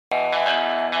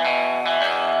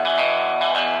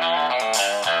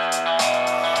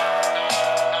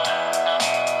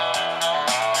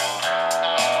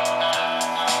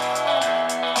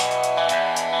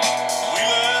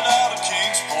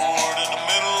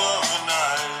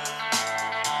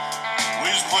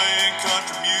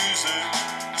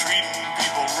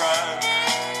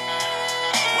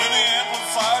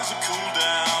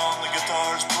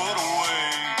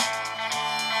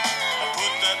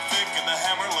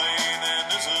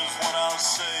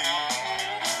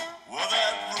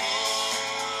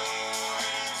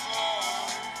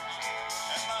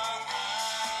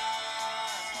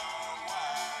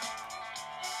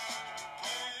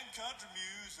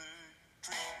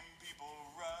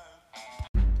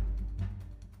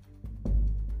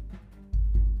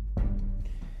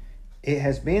It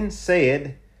has been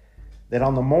said that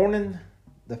on the morning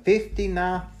the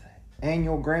 59th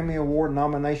annual Grammy Award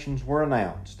nominations were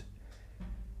announced,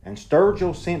 and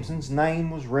Sturgill Simpson's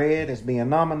name was read as being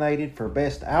nominated for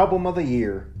Best Album of the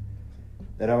Year,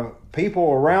 that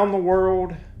people around the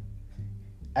world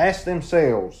asked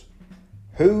themselves,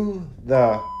 who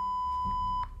the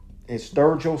is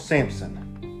Sturgill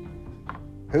Simpson?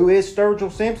 Who is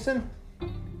Sturgill Simpson?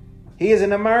 He is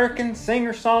an American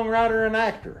singer, songwriter, and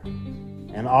actor,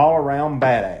 an all-around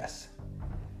badass.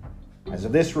 As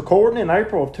of this recording in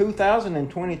April of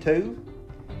 2022,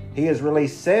 he has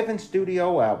released 7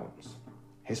 studio albums.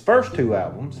 His first 2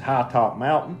 albums, High Top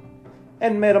Mountain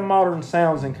and Meta Modern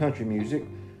Sounds in Country Music,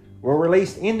 were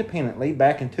released independently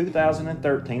back in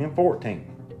 2013 and 14.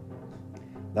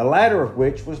 The latter of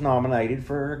which was nominated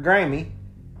for a Grammy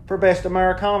for Best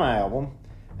Americana Album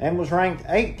and was ranked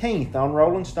 18th on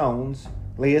Rolling Stone's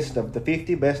list of the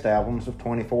 50 best albums of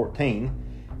 2014,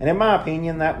 and in my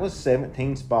opinion that was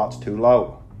 17 spots too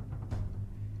low.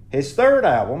 His third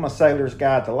album, A Sailor's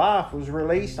Guide to Life, was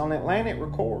released on Atlantic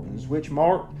Recordings, which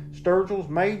marked Sturgill's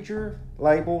major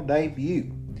label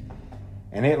debut,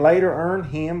 and it later earned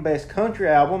him Best Country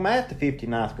Album at the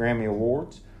 59th Grammy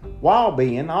Awards, while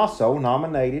being also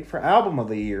nominated for Album of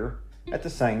the Year at the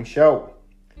same show.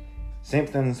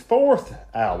 Simpson's fourth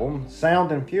album,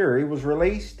 Sound and Fury, was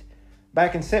released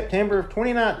back in September of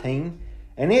 2019,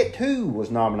 and it too was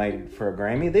nominated for a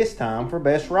Grammy, this time for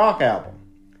Best Rock Album.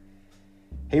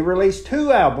 He released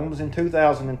 2 albums in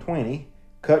 2020,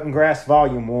 Cutting Grass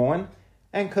Volume 1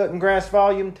 and Cutting Grass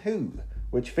Volume 2,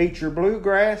 which feature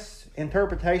bluegrass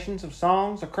interpretations of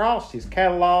songs across his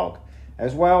catalog,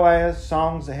 as well as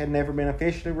songs that had never been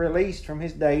officially released from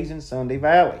his days in Sunday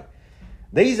Valley.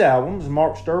 These albums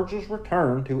mark Sturgill's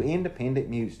return to independent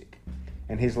music,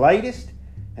 and his latest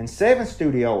and 7th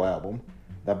studio album,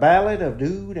 The Ballad of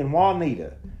Dude and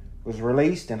Juanita, was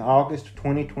released in August of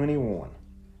 2021.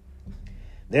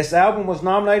 This album was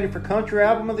nominated for Country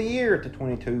Album of the Year at the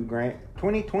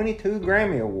 2022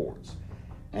 Grammy Awards,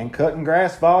 and Cutting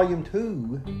Grass Volume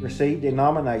 2 received a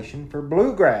nomination for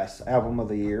Bluegrass Album of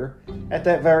the Year at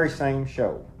that very same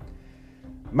show,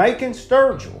 making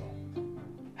Sturgill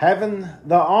having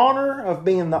the honor of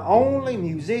being the only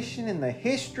musician in the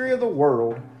history of the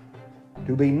world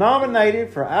to be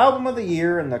nominated for Album of the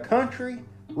Year in the country,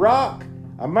 rock,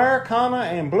 Americana,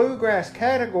 and bluegrass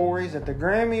categories at the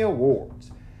Grammy Awards.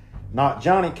 Not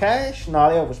Johnny Cash,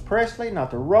 not Elvis Presley,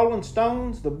 not the Rolling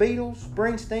Stones, the Beatles,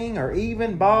 Springsteen, or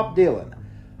even Bob Dylan.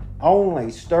 Only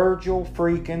Sturgill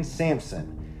freaking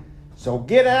Simpson. So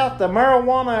get out the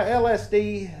marijuana,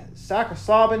 LSD,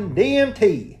 psilocybin,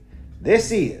 DMT.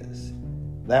 This is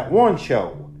That One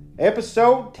Show,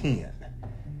 Episode 10,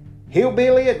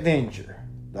 Hillbilly Avenger,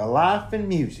 the life and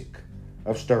music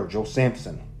of Sturgill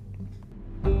Simpson.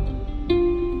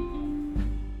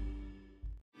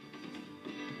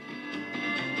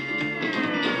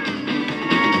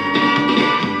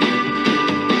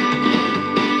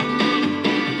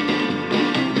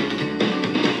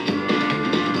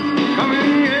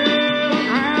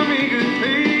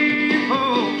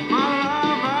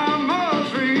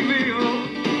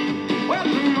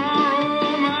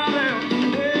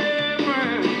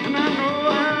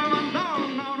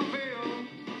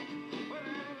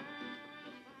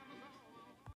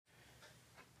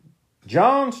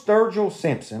 John Sturgill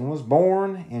Simpson was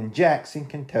born in Jackson,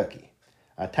 Kentucky,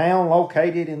 a town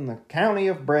located in the county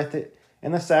of Breathitt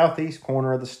in the southeast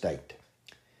corner of the state.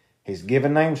 His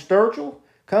given name Sturgill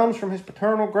comes from his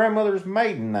paternal grandmother's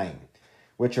maiden name,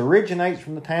 which originates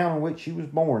from the town in which he was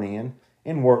born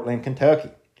in Wortland,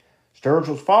 Kentucky.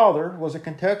 Sturgill's father was a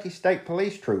Kentucky State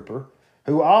Police trooper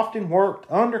who often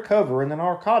worked undercover in the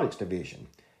narcotics division,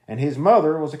 and his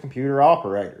mother was a computer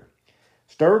operator.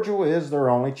 Sturgill is their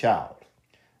only child.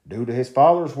 Due to his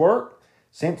father's work,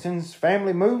 Simpson's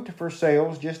family moved to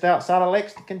Versailles just outside of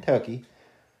Lexington, Kentucky,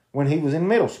 when he was in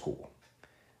middle school.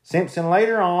 Simpson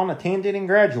later on attended and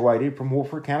graduated from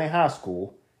Woolford County High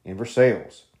School in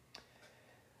Versailles.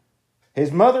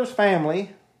 His mother's family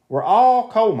were all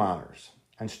coal miners,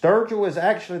 and Sturgill is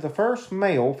actually the first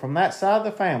male from that side of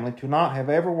the family to not have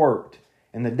ever worked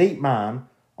in the deep mine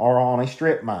or on a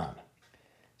strip mine.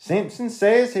 Simpson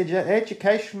says his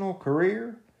educational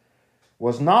career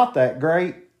was not that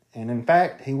great, and in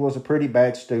fact, he was a pretty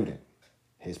bad student.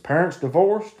 His parents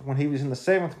divorced when he was in the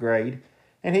 7th grade,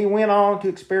 and he went on to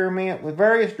experiment with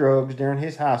various drugs during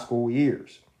his high school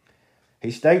years. He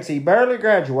states he barely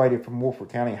graduated from Woolford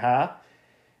County High,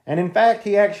 and in fact,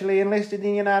 he actually enlisted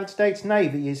in the United States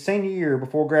Navy his senior year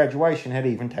before graduation had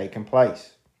even taken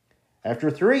place. After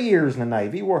 3 years in the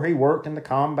Navy, where he worked in the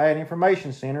Combat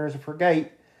Information Center as a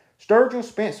frigate, Sturgill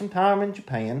spent some time in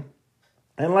Japan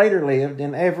and later lived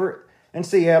in Everett and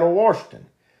Seattle, Washington,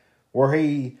 where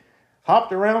he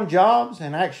hopped around jobs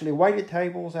and actually waited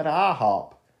tables at an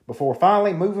IHOP before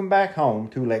finally moving back home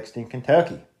to Lexington,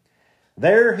 Kentucky.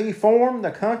 There he formed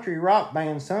the country rock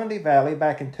band Sunday Valley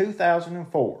back in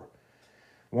 2004.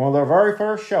 One of their very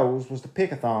first shows was the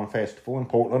Pickathon Festival in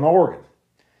Portland, Oregon.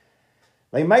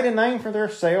 They made a name for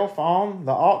themselves on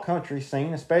the alt country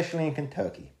scene, especially in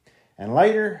Kentucky, and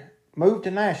later moved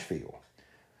to Nashville.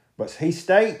 But he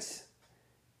states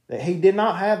that he did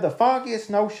not have the foggiest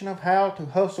notion of how to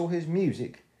hustle his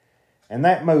music, and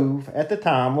that move at the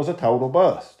time was a total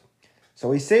bust.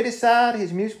 So he set aside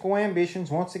his musical ambitions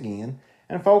once again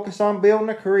and focused on building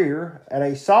a career at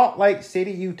a Salt Lake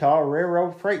City, Utah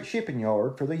railroad freight shipping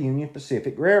yard for the Union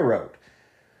Pacific Railroad,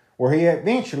 where he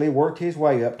eventually worked his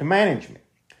way up to management.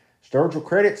 Sturgill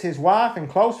credits his wife and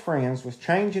close friends with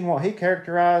changing what he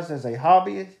characterized as a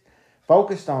hobby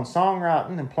focused on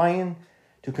songwriting and playing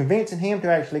to convincing him to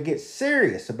actually get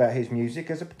serious about his music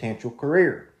as a potential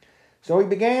career. So he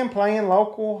began playing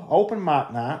local open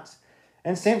mic nights,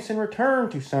 and Simpson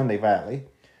returned to Sunday Valley,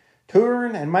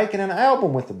 touring and making an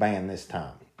album with the band this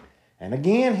time. And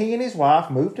again, he and his wife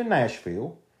moved to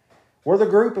Nashville, where the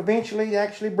group eventually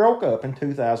actually broke up in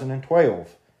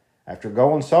 2012. After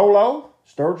going solo,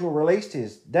 Sturgill released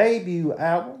his debut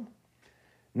album,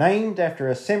 named after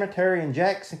a cemetery in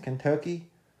Jackson, Kentucky,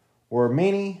 where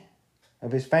many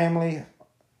of his family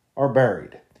are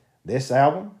buried. This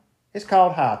album is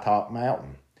called High Top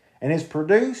Mountain and is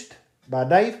produced by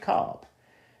Dave Cobb.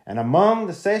 And among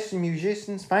the session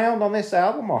musicians found on this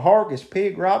album are Hargus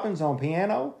Pig Robbins on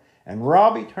piano and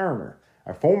Robbie Turner,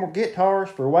 a former guitarist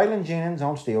for Waylon Jennings,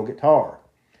 on steel guitar.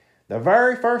 The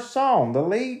very first song, the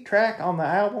lead track on the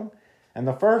album, and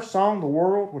the first song the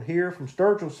world would hear from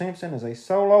Sturgill Simpson as a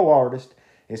solo artist,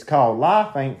 is called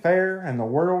Life Ain't Fair and the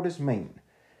World Is Mean.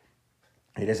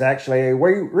 It is actually a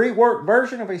reworked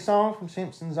version of a song from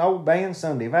Simpson's old band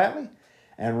Sunday Valley,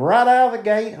 and right out of the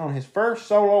gate on his first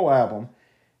solo album,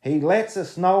 he lets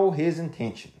us know his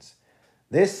intentions.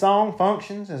 This song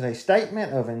functions as a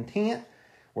statement of intent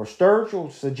where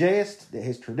Sturgill suggests that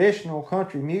his traditional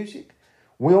country music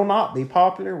will not be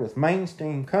popular with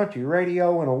mainstream country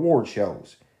radio and award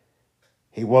shows.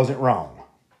 He wasn't wrong.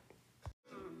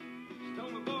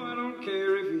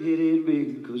 Care if you hit it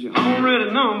big, cause you're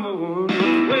already number one. That's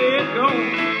the way it goes.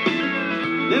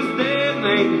 This day and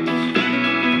age.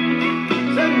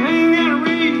 Said hang out and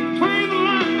read between the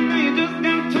lines, now you just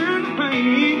gotta turn the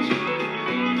page.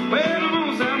 Well, I'm on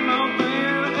South North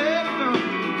Man,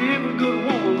 give a good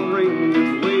woman a ring.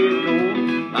 That's the way it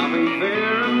goes. Life ain't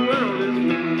fair and the world is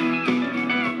mean.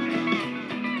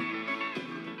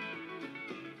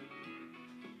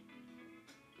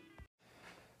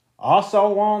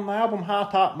 Also on the album High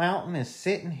Top Mountain is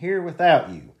Sitting Here Without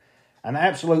You, an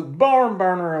absolute barn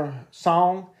burner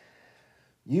song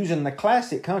using the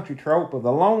classic country trope of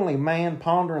the lonely man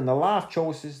pondering the life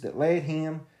choices that led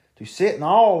him to sitting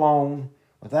all alone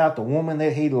without the woman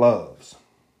that he loves.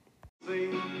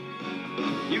 You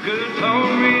could have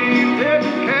told me you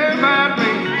didn't care about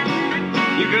me.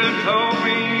 You could have told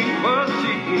me you was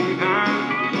cheating kind.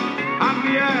 I'd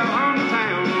be out on the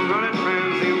town running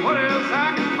around, seeing what else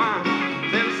I could find.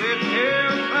 Then sitting here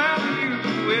without you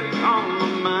with on my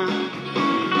mind.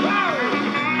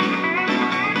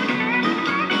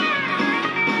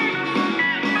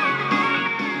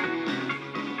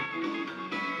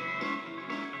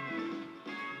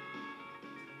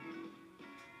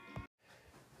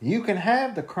 You Can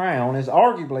Have the Crown is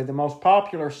arguably the most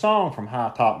popular song from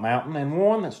High Top Mountain, and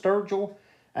one that Sturgill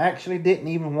actually didn't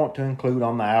even want to include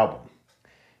on the album.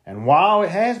 And while it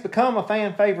has become a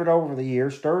fan favorite over the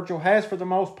years, Sturgill has for the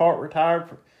most part retired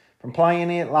from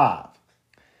playing it live.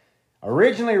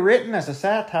 Originally written as a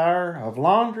satire of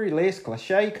laundry list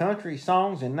cliche country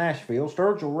songs in Nashville,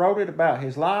 Sturgill wrote it about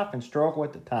his life and struggle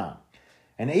at the time.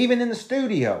 And even in the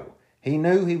studio, he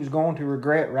knew he was going to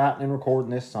regret writing and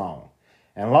recording this song.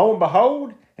 And lo and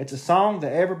behold, it's a song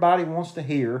that everybody wants to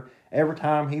hear every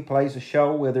time he plays a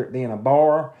show, whether it be in a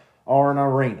bar or an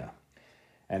arena.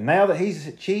 And now that he's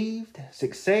achieved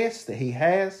success that he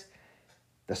has,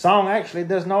 the song actually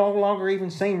does no longer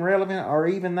even seem relevant or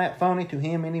even that funny to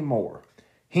him anymore.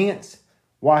 Hence,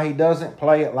 why he doesn't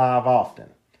play it live often.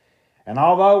 And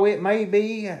although it may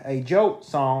be a joke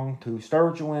song to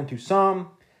Sturgill and to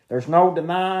some, there's no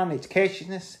denying its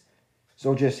catchiness,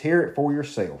 so just hear it for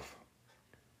yourself.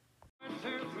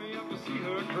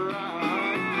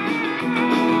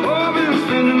 I've been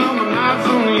spending all my nights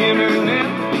on the internet,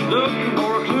 looking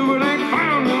for a clue and ain't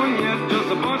found one yet.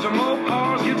 Just a bunch of more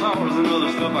cars, guitars, and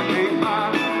other stuff I can't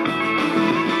buy.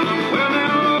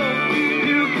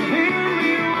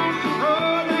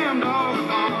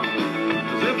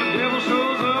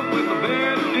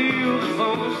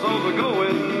 souls are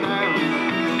going down.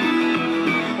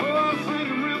 Oh, sing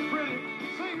 'em real pretty,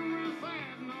 sing 'em real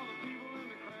sad, and all the people in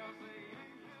the crowd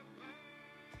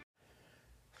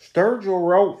say, Sturgill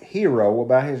wrote Hero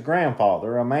about his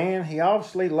grandfather, a man he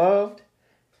obviously loved,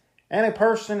 and a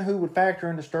person who would factor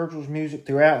into Sturgill's music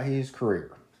throughout his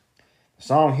career. The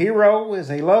song Hero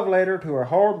is a love letter to a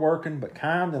hard-working but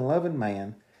kind and loving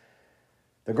man,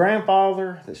 the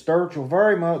grandfather that Sturgill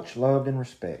very much loved and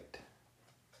respected,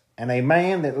 and a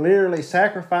man that literally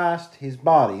sacrificed his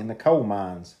body in the coal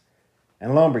mines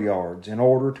and lumber yards in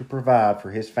order to provide for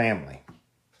his family.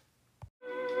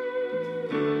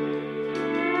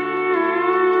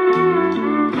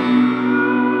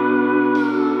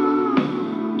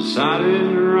 decided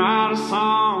to write a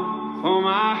song for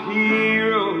my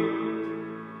hero.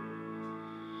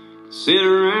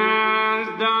 Considering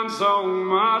he's done so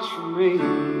much for me.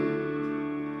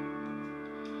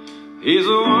 He's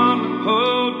the one that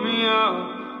pulled me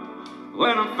up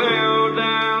when I fell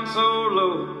down so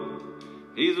low.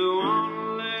 He's the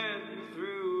one that led me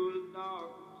through the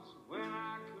darkness when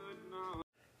I could not.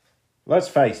 Let's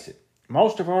face it,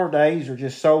 most of our days are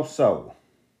just so-so.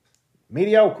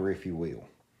 Mediocre, if you will.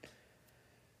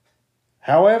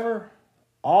 However,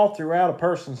 all throughout a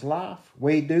person's life,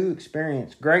 we do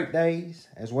experience great days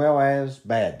as well as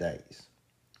bad days.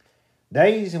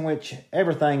 Days in which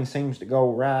everything seems to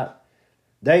go right.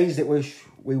 Days that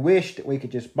we wish that we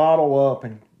could just bottle up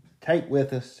and take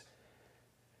with us.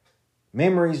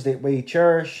 Memories that we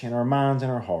cherish in our minds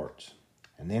and our hearts.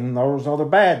 And then those other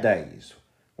bad days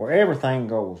where everything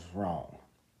goes wrong.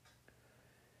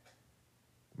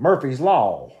 Murphy's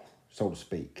Law, so to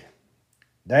speak.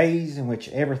 Days in which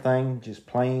everything just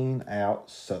plain out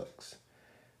sucks.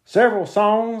 Several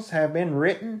songs have been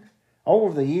written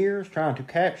over the years trying to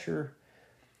capture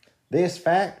this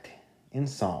fact in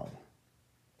song.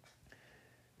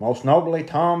 Most notably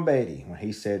Tom Petty, when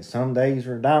he said some days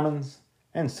are diamonds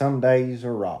and some days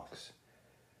are rocks.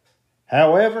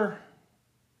 However,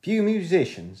 few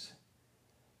musicians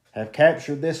have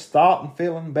captured this thought and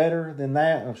feeling better than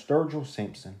that of Sturgill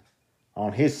Simpson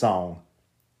on his song,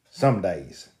 Some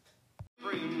Days.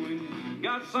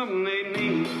 Got something they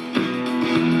need.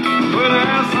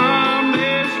 Well, some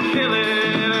days you kill it,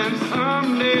 and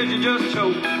some days you just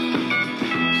choke.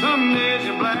 Some days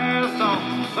you blast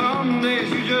off, some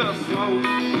days you just smoke.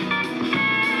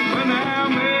 Well, now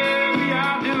maybe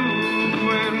I do,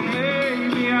 and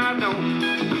maybe I don't.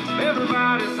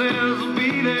 Everybody says they'll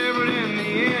be there, but in the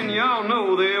end, y'all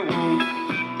know they won't.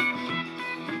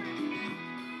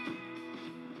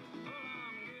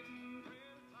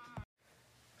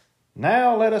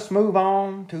 Now let us move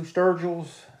on to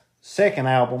Sturgill's second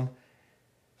album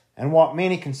and what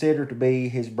many consider to be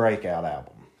his breakout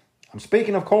album. I'm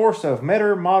speaking, of course, of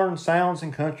Better Modern Sounds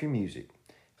in Country Music,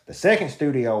 the second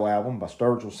studio album by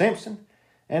Sturgill Simpson,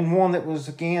 and one that was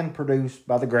again produced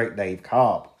by the great Dave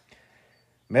Cobb.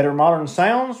 Better Modern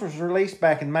Sounds was released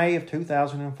back in May of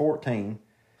 2014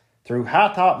 through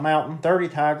High Top Mountain, 30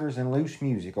 Tigers, and Loose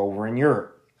Music over in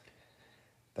Europe.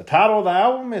 The title of the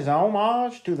album is an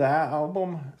homage to the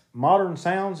album Modern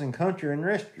Sounds in Country and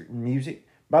Western Music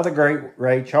by the great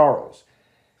Ray Charles,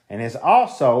 and is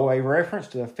also a reference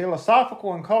to the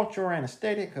philosophical and cultural and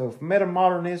aesthetic of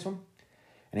metamodernism.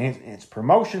 And in its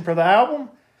promotion for the album,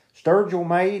 Sturgill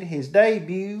made his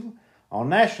debut on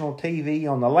national TV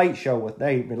on The Late Show with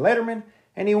David Letterman,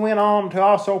 and he went on to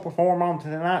also perform on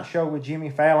Tonight Show with Jimmy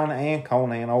Fallon and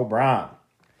Conan O'Brien.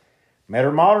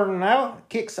 Better Modern now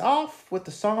kicks off with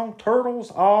the song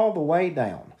Turtles All the Way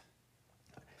Down.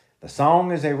 The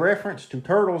song is a reference to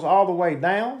Turtles All the Way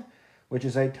Down, which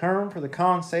is a term for the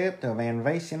concept of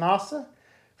anvasinasa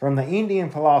from the Indian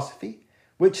philosophy,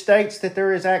 which states that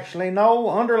there is actually no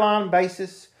underlying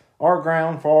basis or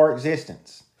ground for our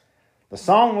existence. The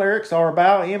song lyrics are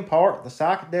about, in part, the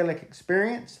psychedelic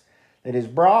experience that is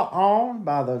brought on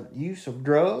by the use of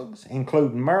drugs,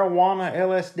 including marijuana,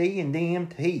 LSD, and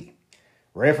DMT.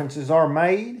 References are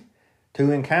made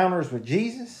to encounters with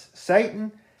Jesus,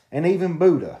 Satan, and even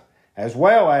Buddha, as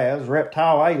well as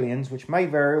reptile aliens, which may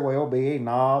very well be a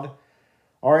nod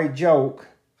or a joke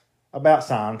about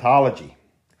Scientology.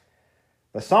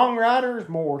 The songwriter's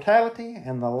mortality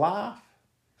and the life-saving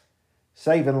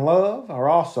love are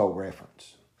also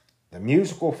referenced. The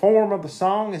musical form of the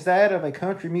song is that of a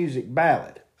country music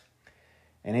ballad.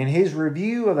 And in his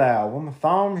review of the album,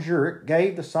 Thom Zurich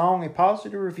gave the song a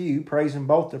positive review, praising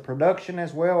both the production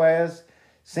as well as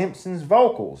Simpson's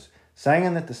vocals,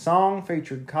 saying that the song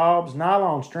featured Cobb's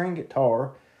nylon string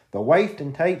guitar, the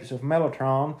wafted tapes of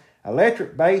Mellotron,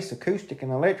 electric bass, acoustic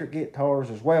and electric guitars,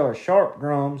 as well as sharp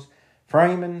drums,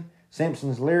 framing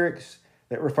Simpson's lyrics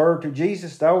that referred to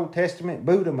Jesus, the Old Testament,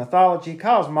 Buddha, mythology,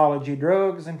 cosmology,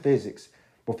 drugs, and physics,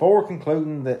 before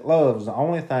concluding that love's the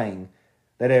only thing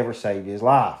that ever saved his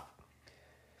life,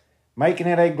 making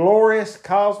it a glorious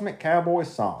cosmic cowboy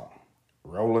song.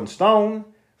 Rolling Stone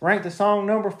ranked the song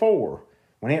number 4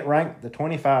 when it ranked the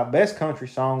 25 best country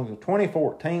songs of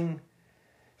 2014,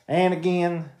 and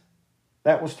again,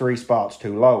 that was 3 spots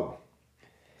too low.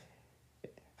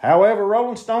 However,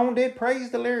 Rolling Stone did praise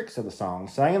the lyrics of the song,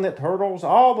 saying that Turtles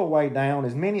All the Way Down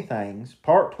is many things,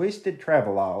 part twisted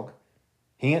travelogue,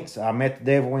 hence I met the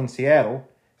devil in Seattle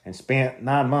and spent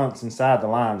 9 months inside the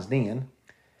lion's den,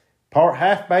 part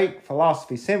half-baked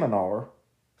philosophy seminar,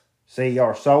 see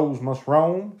our souls must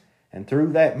roam, and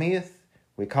through that myth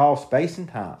we call space and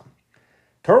time.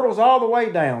 Turtles All the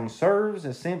Way Down serves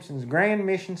as Simpson's grand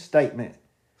mission statement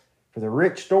for the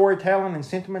rich storytelling and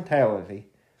sentimentality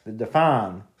that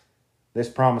define this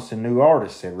promising new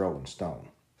artist, said Rolling Stone.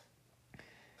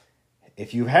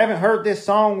 If you haven't heard this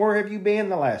song, where have you been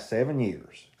the last 7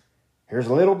 years? Here's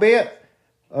a little bit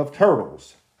of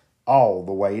Turtles All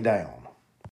the Way Down.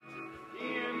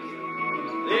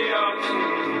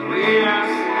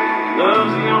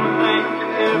 Love's the only thing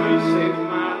that ever saved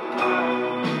my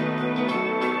life.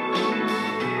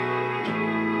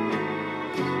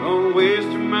 Don't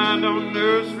waste your mind on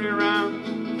nursery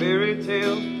rhymes, fairy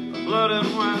tales, of blood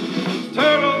and wine.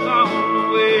 Turtles on the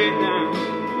way down the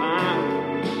line.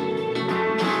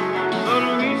 But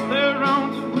at least they're wrong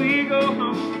till we go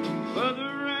home.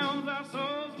 Further realms our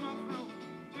souls must roam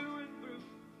to and through.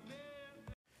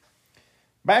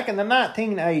 Back in the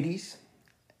 1980s,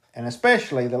 and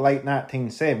especially the late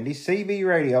 1970s, CB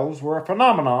radios were a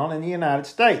phenomenon in the United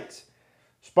States,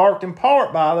 sparked in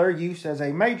part by their use as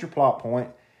a major plot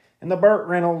point in the Burt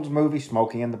Reynolds movie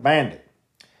Smokey and the Bandit.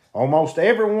 Almost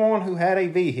everyone who had a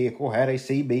vehicle had a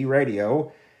CB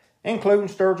radio, including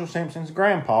Sturgill Simpson's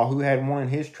grandpa, who had one in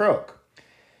his truck.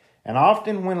 And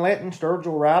often when letting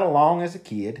Sturgill ride along as a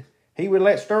kid, he would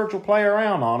let Sturgill play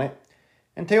around on it,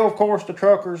 until, of course, the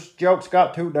truckers' jokes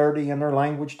got too dirty and their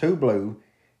language too blue,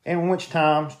 in which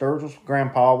time Sturgill's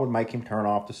grandpa would make him turn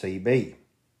off the CB.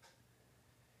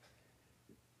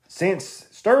 Since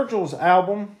Sturgill's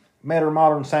album, Better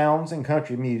Modern Sounds in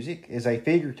Country Music, is a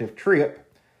figurative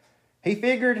trip, he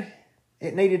figured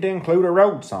it needed to include a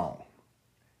road song.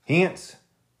 Hence,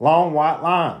 Long White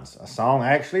Lines, a song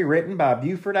actually written by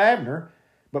Buford Abner,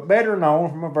 but better known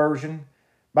from a version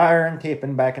by Aaron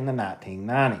Tippin back in the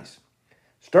 1990s.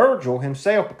 Sturgill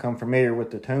himself became familiar with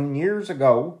the tune years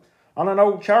ago on an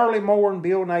old Charlie Moore and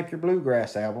Bill Napier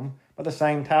bluegrass album by the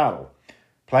same title,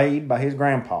 played by his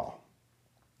grandpa.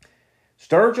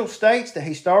 Sturgill states that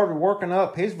he started working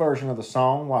up his version of the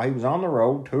song while he was on the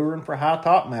road touring for High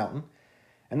Top Mountain,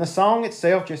 and the song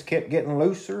itself just kept getting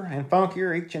looser and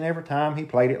funkier each and every time he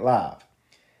played it live.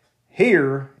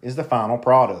 Here is the final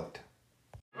product.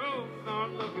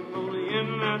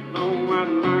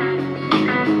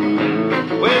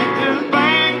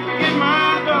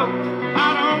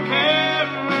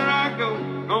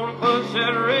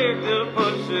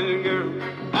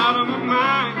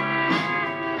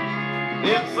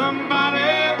 If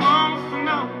somebody wants to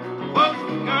know what's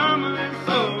coming and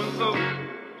so,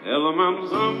 tell them I'm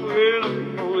somewhere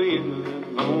looking for the end of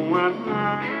that long white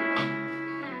line.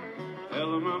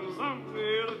 Tell them I'm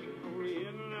somewhere looking for the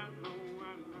end of that long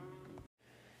white line.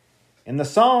 In the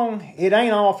song, It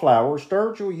Ain't All Flowers,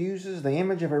 Sturgill uses the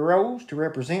image of a rose to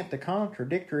represent the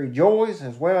contradictory joys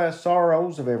as well as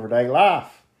sorrows of everyday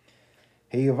life.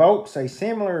 He evokes a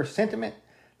similar sentiment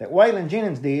that Waylon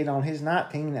Jennings did on his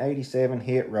 1987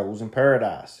 hit Rose in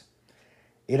Paradise.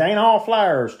 It ain't all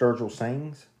flowers, Sturgill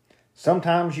sings.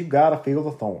 Sometimes you gotta feel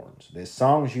the thorns. This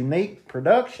song's unique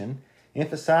production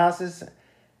emphasizes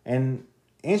an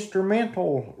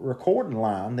instrumental recording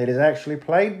line that is actually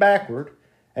played backward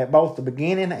at both the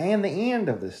beginning and the end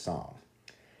of this song.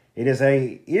 It is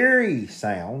a eerie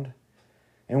sound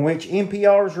in which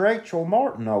NPR's Rachel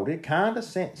Martin noted kind of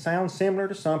sounds similar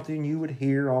to something you would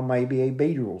hear on maybe a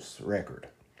Beatles record.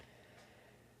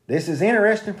 This is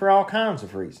interesting for all kinds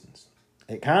of reasons.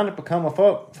 It kind of become a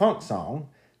funk song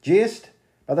just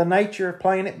by the nature of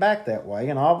playing it back that way,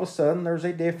 and all of a sudden there's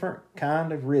a different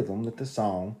kind of rhythm that the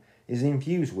song is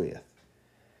infused with.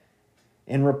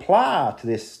 In reply to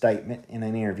this statement in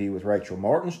an interview with Rachel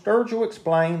Martin, Sturgill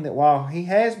explained that while he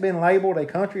has been labeled a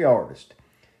country artist,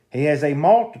 he has a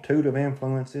multitude of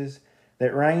influences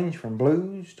that range from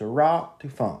blues to rock to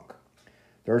funk.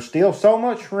 There's still so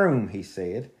much room, he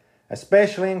said,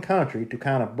 especially in country, to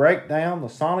kind of break down the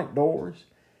sonic doors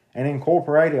and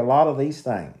incorporate a lot of these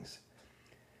things.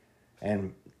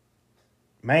 And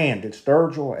man, did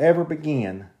Sturgill ever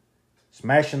begin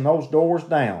smashing those doors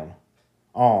down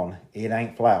on It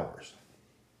Ain't Flowers.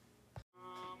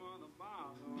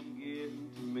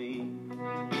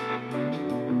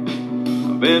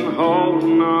 I've been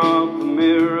holding up the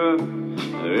mirror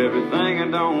to everything I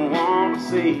don't want to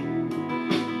see,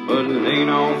 but it ain't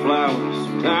all flowers.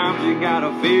 Sometimes you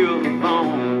gotta feel the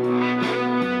thorn.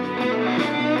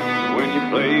 When you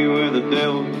play with the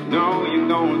devil, you know you're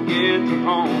gonna get to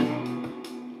home.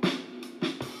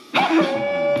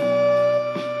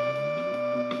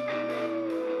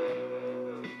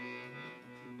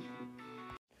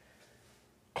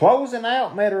 Closing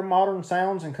out modern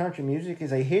sounds and country music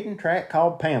is a hidden track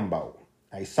called Pambo,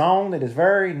 a song that is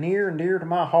very near and dear to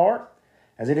my heart,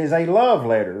 as it is a love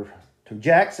letter to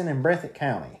Jackson and Breathitt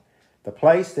County, the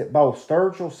place that both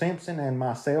Sturgill, Simpson, and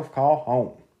myself call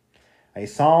home. A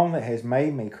song that has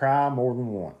made me cry more than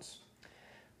once.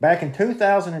 Back in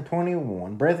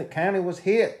 2021, Breathitt County was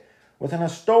hit with an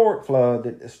historic flood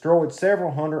that destroyed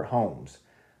several hundred homes,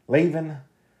 leaving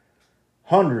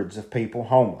hundreds of people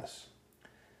homeless.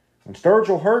 When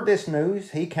Sturgill heard this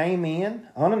news, he came in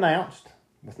unannounced,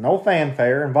 with no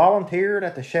fanfare, and volunteered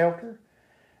at the shelter,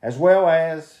 as well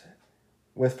as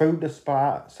with food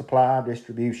supply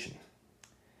distribution.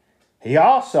 He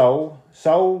also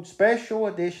sold special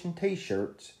edition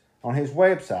t-shirts on his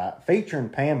website featuring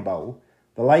Pambo,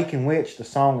 the lake in which the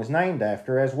song is named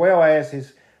after, as well as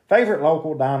his favorite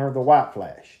local diner, the White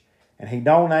Flash. And he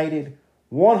donated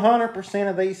 100%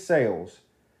 of these sales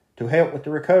to help with the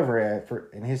recovery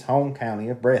effort in his home county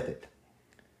of Breathitt,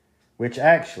 which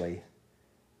actually,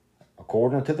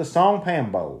 according to the song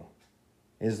Pambo,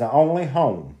 is the only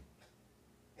home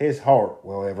his heart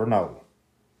will ever know.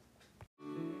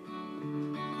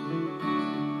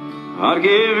 I'd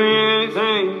give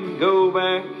anything to go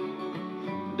back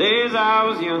the days I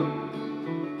was young,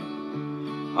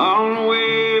 on the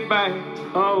way back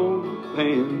to old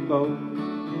Pambo.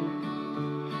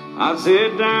 I'd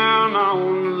sit down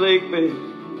on the lake bed,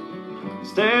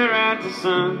 stare at the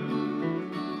sun.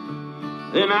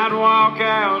 Then I'd walk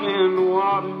out in the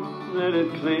water, let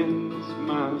it cleanse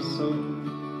my soul.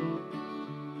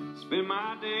 Spend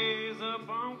my days up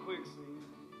on quicksand.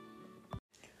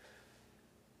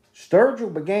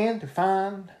 Sturgill began to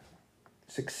find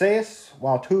success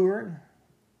while touring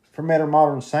for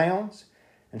modern sounds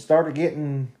and started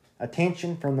getting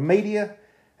attention from the media,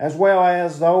 as well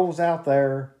as those out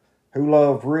there who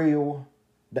love real,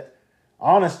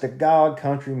 honest-to-God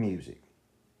country music.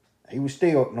 He was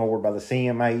still ignored by the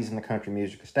CMAs and the country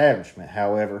music establishment,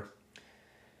 however.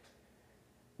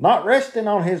 Not resting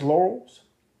on his laurels,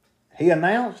 he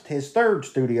announced his third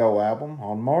studio album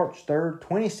on March 3rd,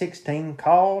 2016,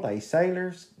 called A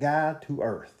Sailor's Guide to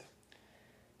Earth.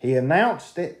 He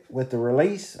announced it with the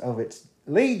release of its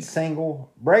lead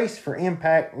single, Brace for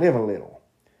Impact, Live a Little.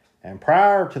 And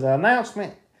prior to the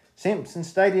announcement, Simpson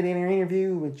stated in an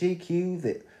interview with GQ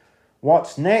that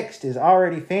what's next is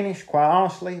already finished, quite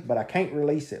honestly, but I can't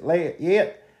release it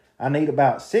yet. I need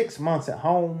about 6 months at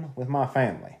home with my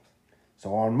family.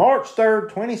 So on March 3rd,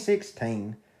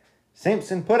 2016,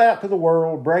 Simpson put out to the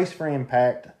world Brace for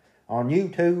Impact on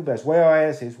YouTube as well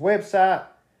as his website,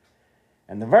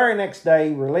 and the very next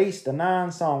day released a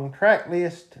 9-song track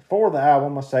list for the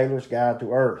album A Sailor's Guide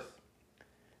to Earth.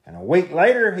 And a week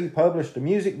later, he published a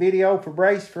music video for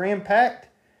Brace for Impact,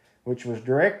 which was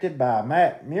directed by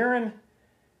Matt Murin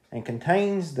and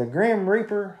contains the Grim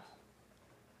Reaper,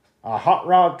 a hot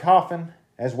rod coffin,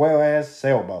 as well as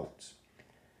sailboats.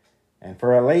 And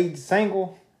for a lead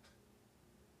single,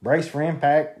 Brace for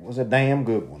Impact was a damn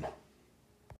good one.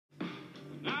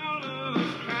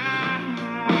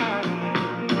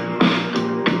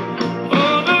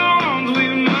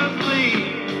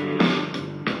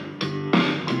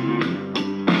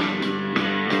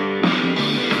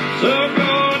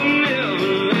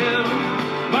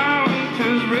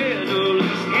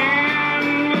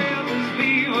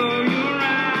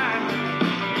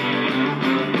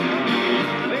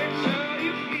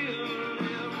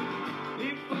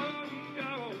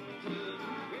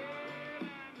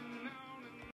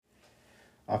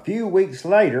 A few weeks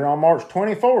later, on March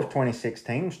 24th,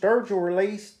 2016, Sturgill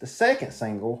released the second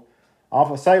single off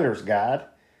A Sailor's Guide,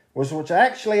 which was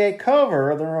actually a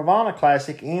cover of the Nirvana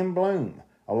classic In Bloom,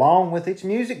 along with its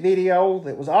music video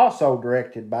that was also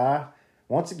directed by,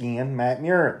 once again, Matt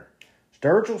Murin.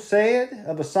 Sturgill said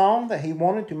of the song that he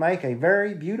wanted to make a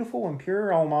very beautiful and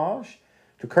pure homage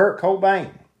to Kurt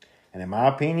Cobain, and in my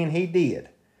opinion, he did.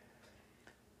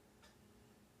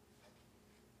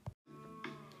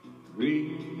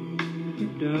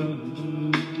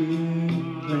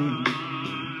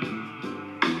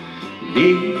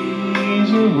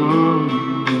 He's a one,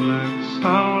 that's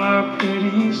all I pray.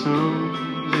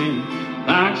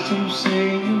 to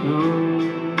sing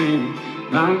on, and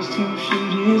he likes to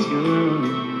shoot his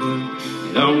gun, but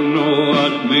he don't know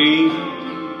what it means.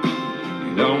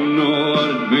 He don't know what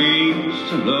it means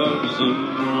to love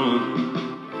someone.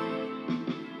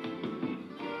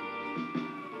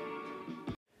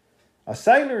 A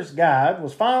Sailor's Guide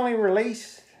was finally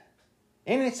released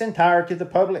in its entirety to the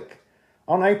public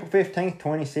on April 15,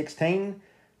 2016,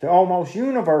 to almost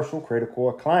universal critical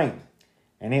acclaim.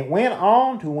 And it went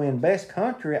on to win Best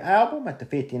Country Album at the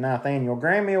 59th Annual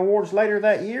Grammy Awards later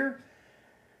that year.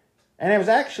 And it was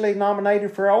actually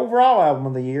nominated for Overall Album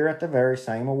of the Year at the very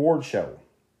same award show.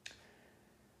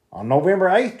 On November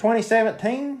 8,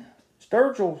 2017,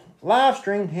 Sturgill live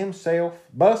streamed himself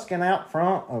busking out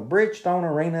front of Bridgestone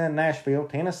Arena in Nashville,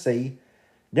 Tennessee,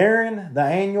 during the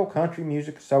annual Country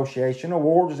Music Association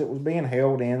Awards that was being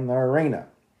held in the arena.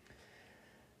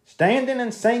 Standing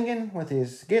and singing with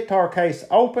his guitar case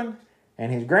open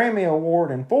and his Grammy Award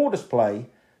in full display,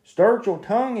 Sturgill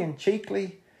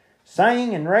tongue-in-cheekly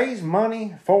sang and raised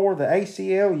money for the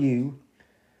ACLU,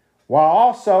 while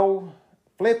also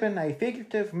flipping a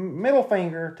figurative middle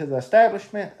finger to the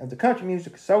establishment of the Country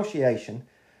Music Association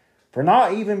for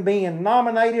not even being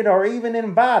nominated or even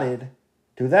invited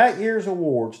to that year's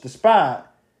awards, despite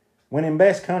winning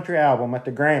Best Country Album at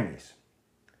the Grammys.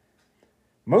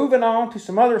 Moving on to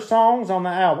some other songs on the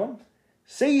album,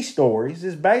 Sea Stories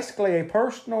is basically a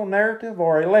personal narrative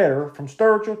or a letter from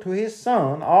Sturgill to his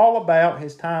son all about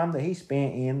his time that he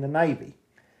spent in the Navy.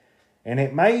 And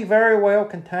it may very well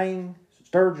contain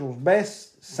Sturgill's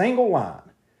best single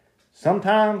line.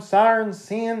 Sometimes sirens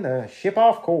send a ship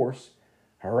off course,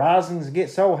 horizons get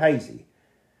so hazy.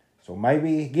 So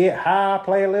maybe get high,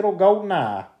 play a little golden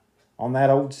eye on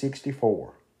that old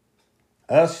 64.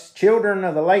 Us children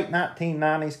of the late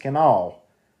 1990s can all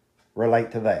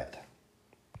relate to that.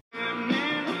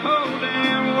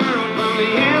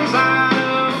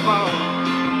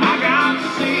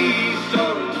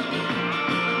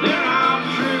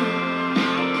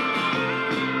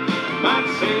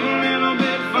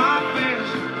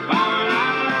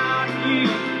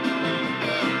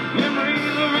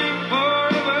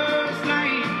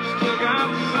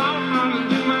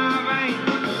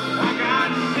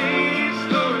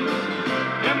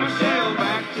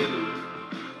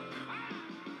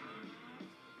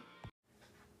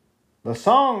 The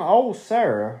song Old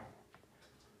Sarah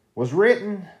was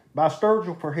written by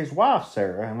Sturgill for his wife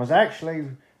Sarah and was actually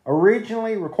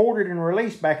originally recorded and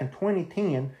released back in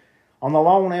 2010 on the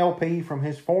lone LP from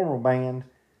his former band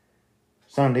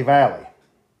Sunday Valley.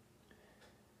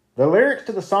 The lyrics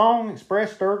to the song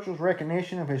express Sturgill's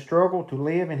recognition of his struggle to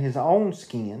live in his own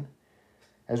skin,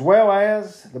 as well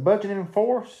as the budgeting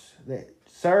force that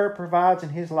Sarah provides in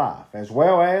his life, as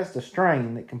well as the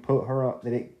strain that can put her up,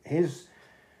 his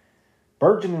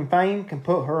burgeoning fame can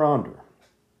put her under.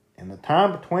 In the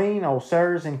time between old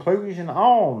Sarah's inclusion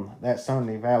on that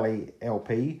Sunday Valley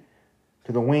LP,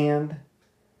 To the Wind,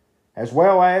 as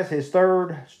well as his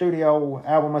third studio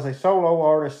album as a solo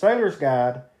artist, Sailor's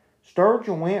Guide,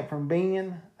 Sturgill went from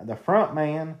being the front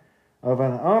man of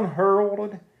an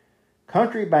unheralded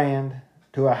country band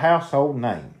to a household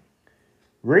name.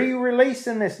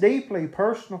 Re-releasing this deeply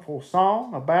personal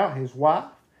song about his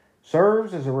wife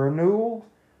serves as a renewal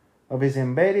of his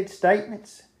embedded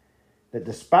statements that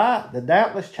despite the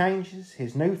doubtless changes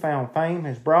his newfound fame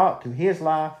has brought to his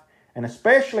life, and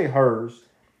especially hers,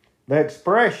 the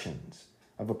expressions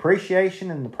of appreciation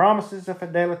and the promises of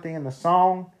fidelity in the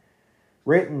song,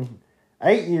 written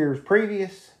 8 years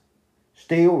previous,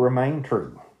 still remain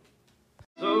true.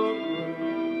 So,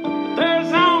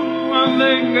 there's only one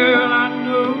thing, girl, I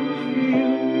know for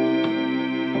you.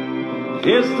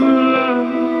 It's the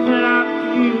love that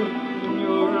I feel.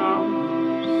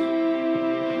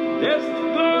 It's the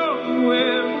glow you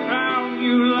wear around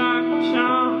you like a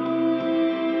charm.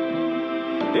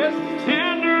 It's the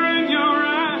tender in your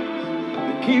eyes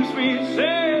that keeps me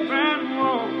safe and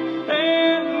warm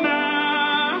at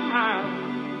night.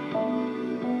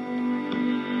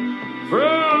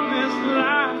 From this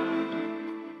life.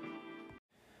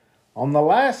 On the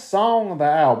last song of the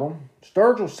album,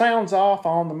 Sturgill sounds off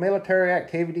on the military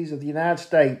activities of the United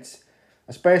States,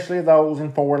 especially those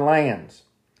in foreign lands.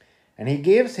 And he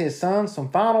gives his son some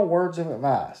final words of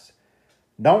advice.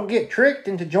 Don't get tricked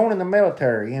into joining the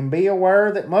military, and be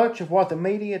aware that much of what the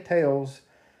media tells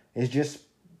is just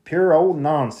pure old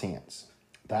nonsense.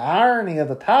 The irony of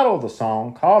the title of the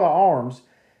song, Call to Arms,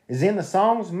 is in the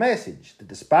song's message that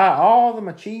despite all the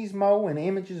machismo and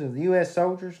images of the U.S.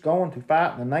 soldiers going to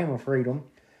fight in the name of freedom,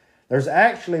 there's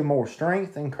actually more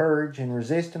strength and courage in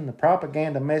resisting the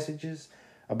propaganda messages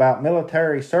about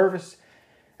military service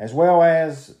as well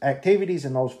as activities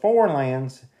in those foreign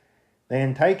lands,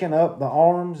 then taking up the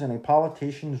arms in a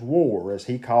politician's war, as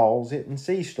he calls it in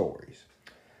Sea Stories.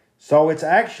 So it's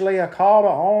actually a call to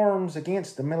arms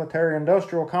against the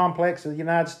military-industrial complex of the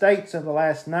United States of the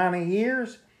last 90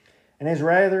 years, and is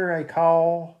rather a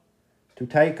call to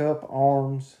take up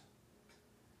arms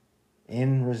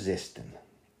in resisting.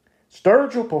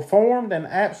 Sturgill performed an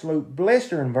absolute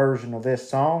blistering version of this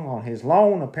song on his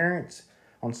lone appearance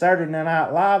on Saturday Night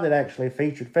Live that actually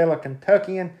featured fellow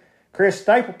Kentuckian Chris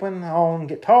Stapleton on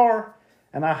guitar,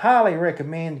 and I highly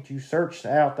recommend that you search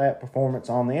out that performance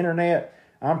on the internet.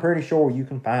 I'm pretty sure you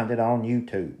can find it on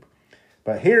YouTube.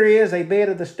 But here is a bit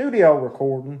of the studio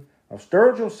recording of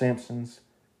Sturgill Simpson's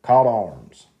Call to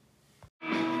Arms.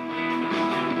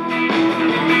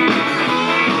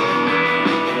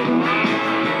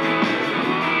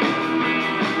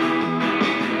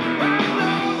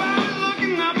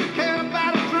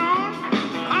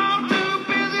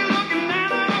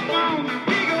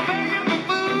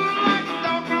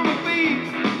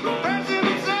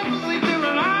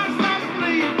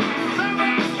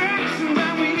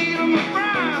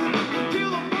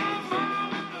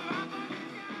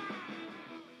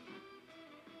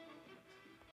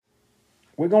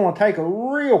 We're going to take a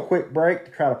real quick break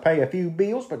to try to pay a few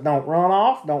bills, but don't run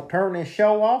off. Don't turn this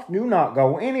show off. Do not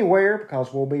go anywhere,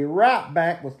 because we'll be right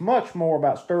back with much more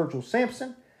about Sturgill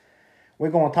Simpson. We're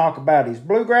going to talk about his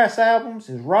bluegrass albums,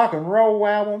 his rock and roll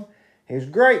album, his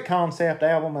great concept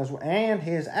album, and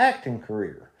his acting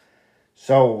career.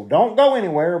 So don't go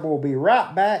anywhere. We'll be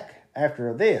right back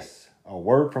after this, a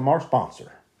word from our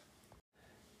sponsor.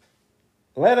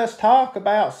 Let us talk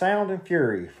about Sound and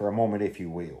Fury for a moment, if you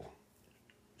will.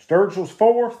 Sturgill's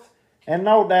fourth, and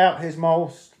no doubt his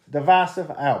most divisive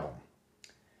album.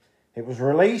 It was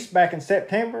released back in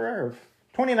September of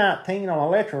 2019 on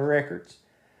Elektra Records,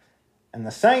 and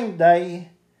the same day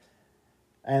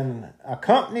an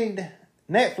accompanied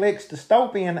Netflix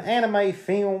dystopian anime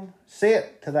film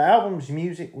set to the album's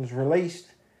music was released,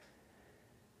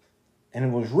 and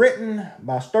it was written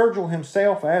by Sturgill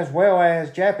himself as well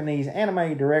as Japanese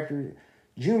anime director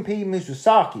Junpei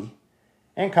Mizusaki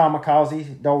and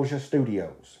Kamikaze Doja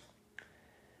Studios.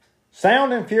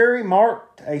 Sound and Fury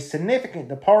marked a significant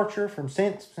departure from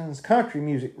Simpson's country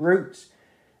music roots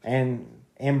and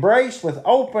embraced with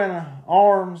open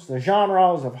arms the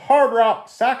genres of hard rock,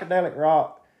 psychedelic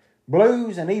rock,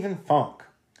 blues, and even funk.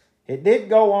 It did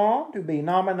go on to be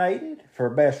nominated for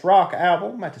Best Rock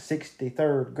Album at the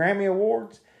 63rd Grammy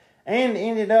Awards and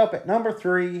ended up at number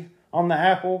 3 on the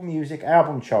Apple Music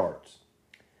album charts.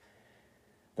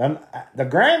 The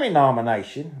Grammy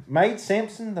nomination made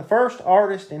Simpson the first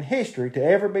artist in history to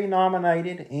ever be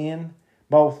nominated in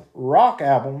both Rock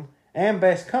Album and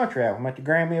Best Country Album at the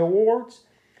Grammy Awards,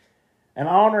 an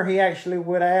honor he actually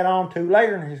would add on to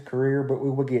later in his career, but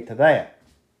we will get to that.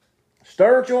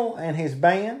 Sturgill and his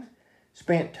band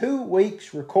spent 2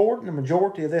 weeks recording the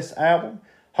majority of this album,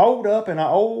 holed up in an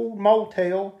old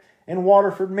motel in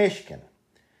Waterford, Michigan.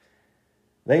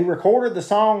 They recorded the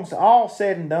songs All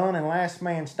Said and Done and Last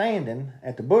Man Standing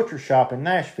at the Butcher Shop in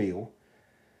Nashville,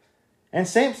 and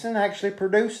Simpson actually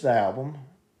produced the album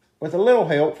with a little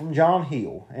help from John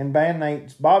Hill and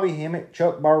bandmates Bobby Hemmett,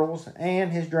 Chuck Burles,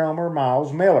 and his drummer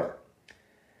Miles Miller.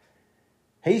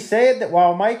 He said that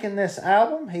while making this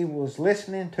album, he was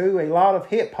listening to a lot of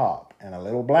hip-hop and a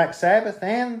little Black Sabbath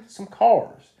and some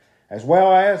Cars, as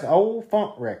well as old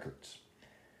funk records.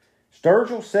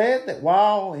 Sturgill said that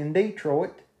while in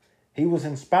Detroit, he was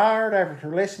inspired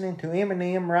after listening to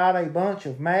Eminem write a bunch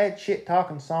of mad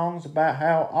shit-talking songs about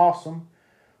how awesome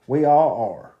we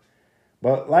all are.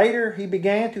 But later he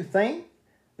began to think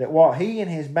that what he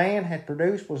and his band had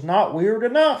produced was not weird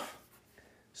enough.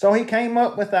 So he came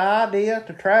up with the idea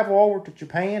to travel over to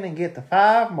Japan and get the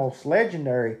 5 most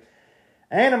legendary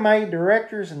anime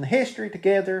directors in history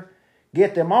together,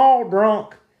 get them all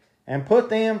drunk, and put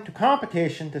them to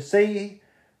competition to see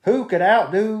who could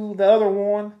outdo the other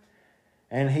one.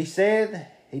 And he said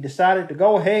he decided to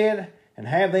go ahead and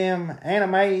have them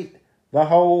animate the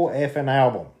whole effing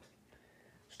album.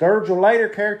 Sturgill later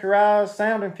characterized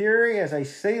Sound and Fury as a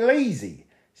sleazy,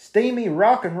 steamy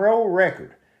rock and roll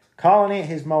record, calling it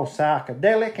his most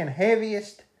psychedelic and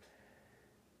heaviest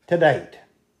to date.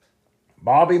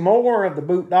 Bobby Moore of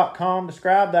TheBoot.com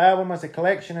described the album as a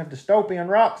collection of dystopian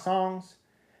rock songs,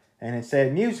 and it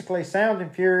said musically, Sound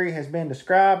and Fury has been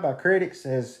described by critics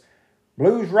as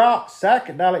blues rock,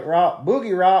 psychedelic rock,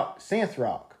 boogie rock, synth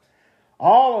rock,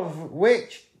 all of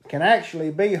which can actually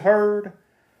be heard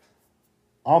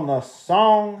on the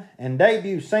song and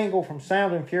debut single from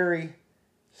Sound and Fury,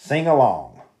 Sing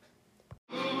Along.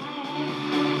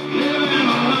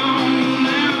 Living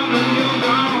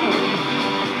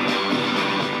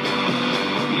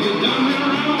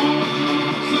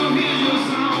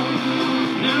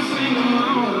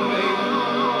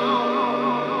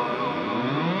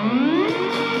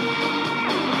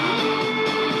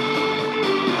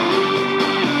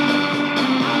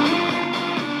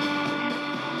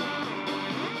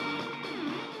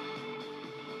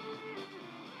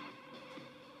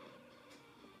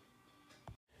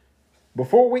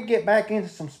before we get back into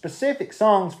some specific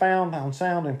songs found on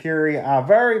Sound and Fury, I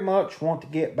very much want to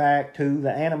get back to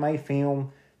the anime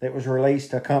film that was released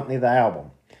to accompany the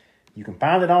album. You can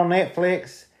find it on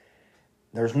Netflix.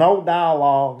 There's no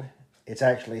dialogue. It's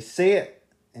actually set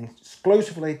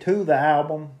exclusively to the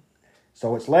album.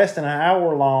 So it's less than an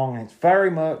hour long, and it's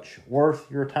very much worth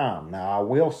your time. Now, I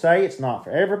will say it's not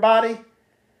for everybody,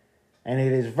 and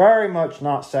it is very much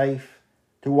not safe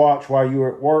to watch while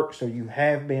you're at work, so you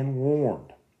have been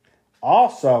warned.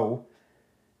 Also,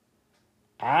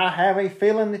 I have a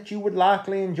feeling that you would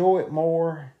likely enjoy it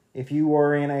more if you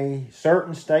were in a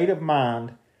certain state of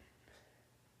mind,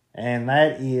 and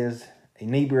that is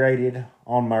inebriated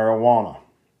on marijuana.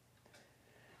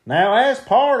 Now, as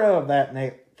part of that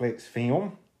Netflix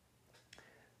film,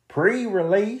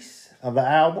 pre-release of the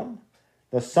album,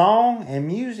 the song and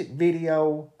music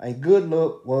video, A Good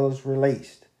Look, was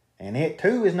released. And it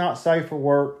too is not safe for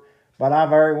work, but I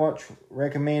very much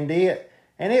recommend it.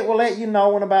 And it will let you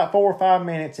know in about 4 or 5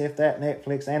 minutes if that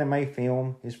Netflix anime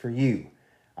film is for you.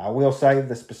 I will say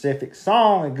the specific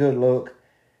song, A Good Look,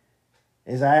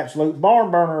 is an absolute barn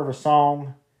burner of a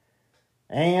song.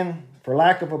 And, for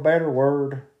lack of a better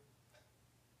word,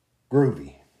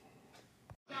 groovy.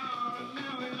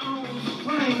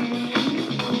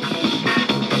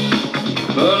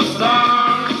 But a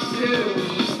star is still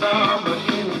a star, but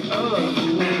in another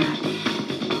name.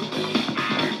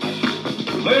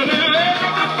 But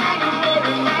everybody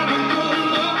worry about a good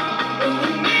look, but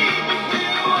they need to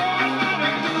feel worried about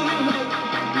a good look.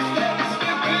 Instead of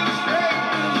skipping straight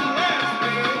to the last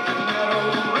page, and that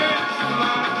old red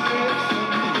slide says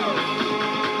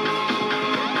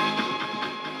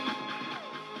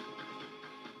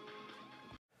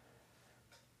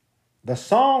The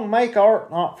song Make Art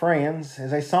Not Friends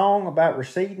is a song about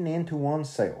receding into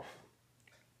oneself.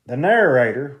 The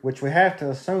narrator, which we have to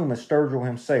assume is Sturgill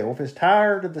himself, is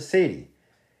tired of the city.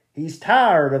 He's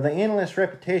tired of the endless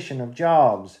repetition of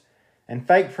jobs and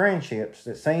fake friendships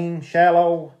that seem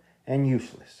shallow and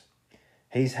useless.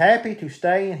 He's happy to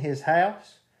stay in his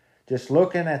house, just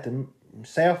looking at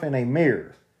himself in a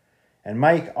mirror, and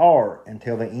make art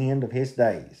until the end of his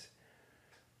days.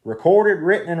 Recorded,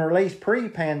 written, and released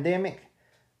pre-pandemic,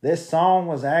 this song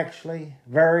was actually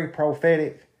very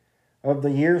prophetic of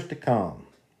the years to come.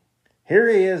 Here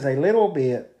is a little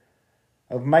bit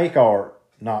of Make Art,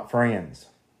 Not Friends.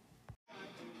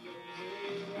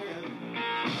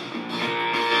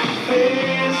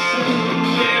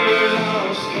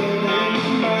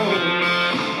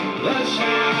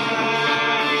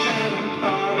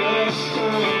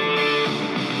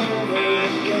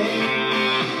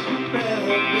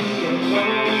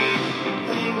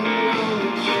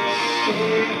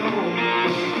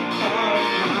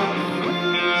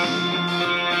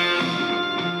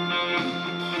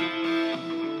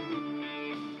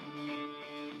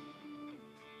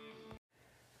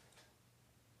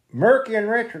 Murky and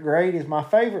Retrograde is my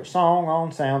favorite song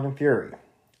on Sound and Fury.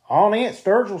 On it,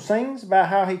 Sturgill sings about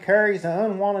how he carries the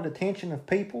unwanted attention of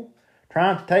people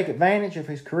trying to take advantage of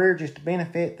his career just to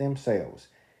benefit themselves.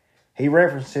 He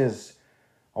references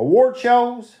award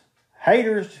shows,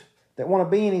 haters that want to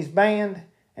be in his band,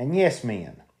 and yes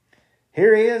men.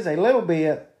 Here is a little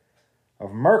bit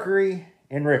of Mercury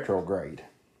in Retrograde.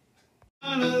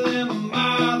 None of them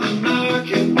bother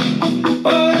knocking.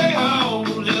 Oh, they all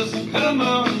just come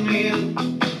on in,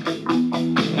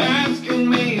 asking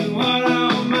me what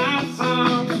all my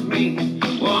songs mean,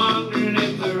 wondering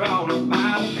if they're all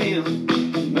about him.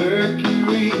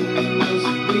 Mercury must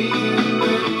be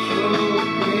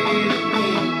retrograde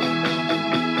again,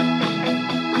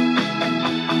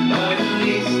 but at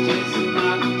least it's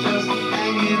not just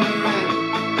hanging around,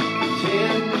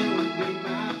 pretending to be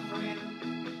my friend.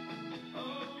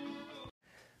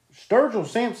 Sturgill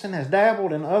Simpson has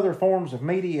dabbled in other forms of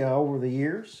media over the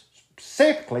years,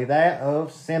 specifically that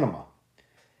of cinema.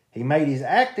 He made his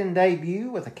acting debut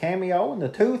with a cameo in the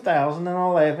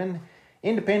 2011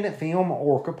 independent film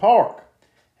Orca Park,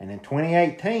 and in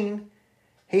 2018,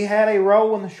 he had a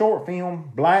role in the short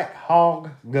film Black Hog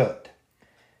Gut.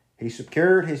 He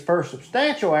secured his first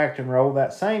substantial acting role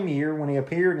that same year when he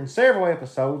appeared in several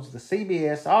episodes of the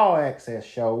CBS All Access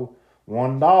show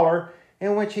 $1,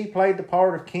 in which he played the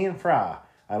part of Ken Fry,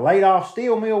 a laid-off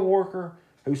steel mill worker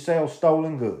who sells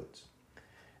stolen goods.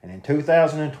 And in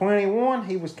 2021,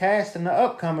 he was cast in the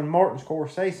upcoming Martin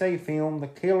Scorsese film The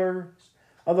Killers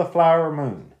of the Flower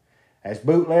Moon as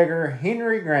bootlegger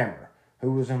Henry Grammer,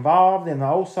 who was involved in the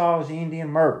Osage Indian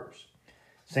murders.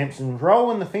 Simpson's role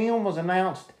in the film was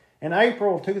announced in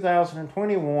April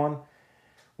 2021,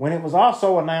 when it was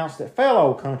also announced that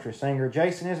fellow country singer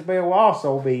Jason Isbell will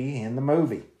also be in the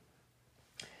movie.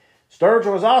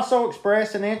 Sturgill has also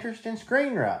expressed an interest in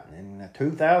screenwriting. In a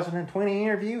 2020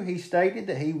 interview, he stated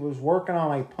that he was working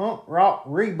on a punk rock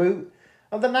reboot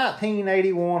of the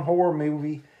 1981 horror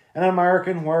movie An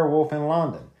American Werewolf in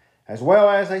London, as well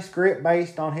as a script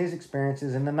based on his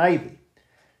experiences in the Navy.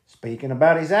 Speaking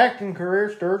about his acting career,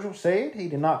 Sturgill said he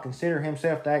did not consider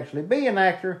himself to actually be an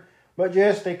actor, but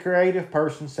just a creative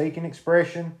person seeking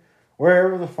expression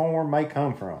wherever the form may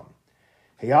come from.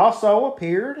 He also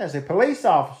appeared as a police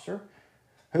officer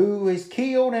who is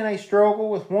killed in a struggle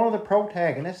with one of the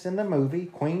protagonists in the movie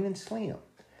Queen and Slim.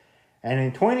 And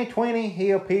in 2020,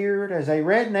 he appeared as a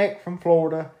redneck from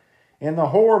Florida in the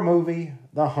horror movie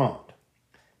The Hunt.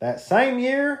 That same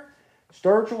year,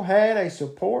 Sturgill had a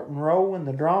supporting role in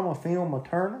the drama film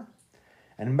Materna.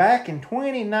 And back in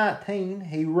 2019,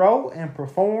 he wrote and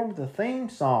performed the theme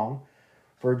song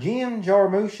for Jim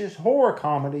Jarmusch's horror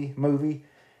comedy movie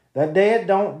The Dead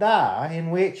Don't Die,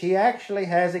 in which he actually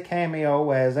has a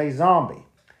cameo as a zombie,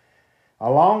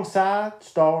 alongside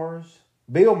stars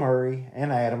Bill Murray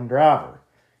and Adam Driver.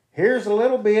 Here's a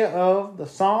little bit of the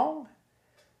song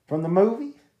from the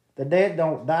movie The Dead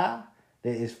Don't Die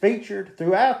that is featured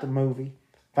throughout the movie,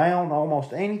 found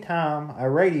almost any time a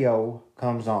radio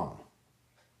comes on.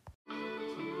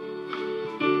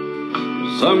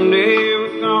 Someday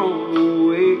we're gonna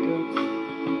wake up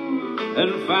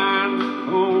and find the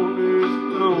corner's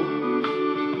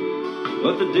gone,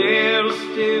 but the dead will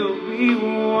still be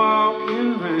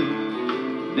walking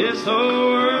round this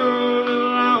whole world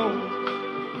alone.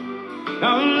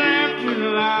 'Cause after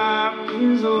life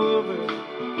is over,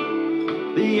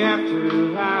 the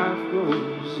afterlife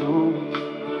goes on.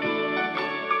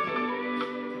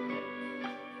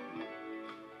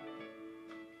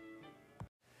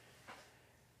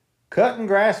 Cutting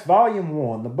Grass Volume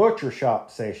 1, The Butcher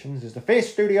Shop Sessions, is the fifth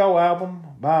studio album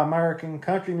by American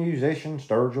country musician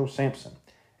Sturgill Simpson,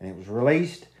 and it was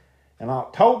released in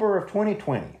October of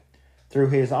 2020 through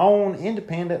his own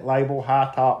independent label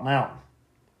High Top Mountain.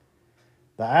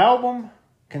 The album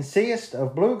consists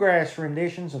of bluegrass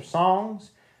renditions of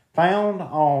songs found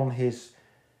on his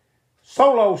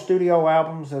solo studio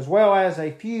albums, as well as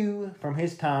a few from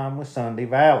his time with Sunday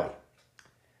Valley.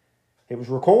 It was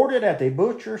recorded at the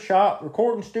Butcher Shop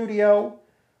Recording Studio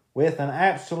with an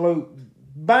absolute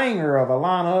banger of a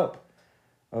lineup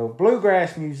of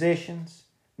bluegrass musicians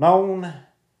known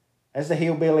as the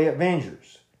Hillbilly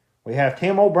Avengers. We have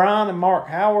Tim O'Brien and Mark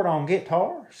Howard on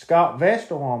guitar, Scott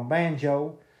Vestal on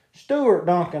banjo, Stuart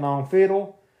Duncan on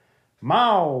fiddle,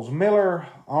 Miles Miller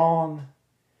on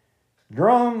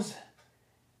drums,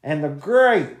 and the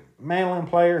great mandolin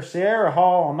player Sierra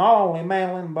Hall on not only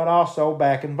mandolin but also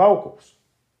backing vocals.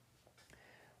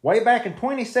 Way back in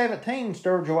 2017,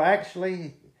 Sturgill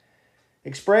actually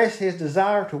expressed his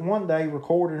desire to one day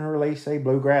record and release a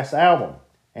bluegrass album,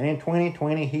 and in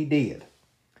 2020 he did.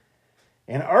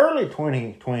 In early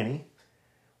 2020,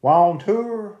 while on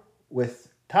tour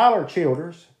with Tyler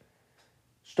Childers,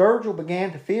 Sturgill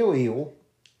began to feel ill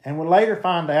and would later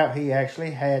find out he actually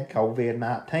had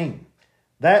COVID-19.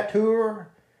 That tour,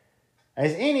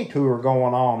 as any tour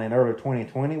going on in early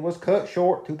 2020, was cut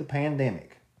short to the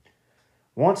pandemic.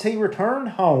 Once he returned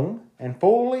home and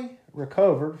fully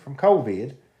recovered from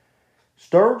COVID,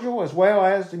 Sturgill, as well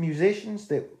as the musicians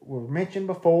that were mentioned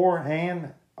before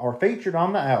and are featured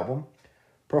on the album,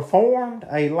 performed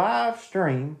a live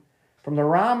stream from the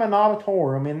Ryman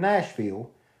Auditorium in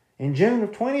Nashville in June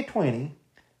of 2020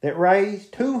 that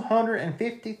raised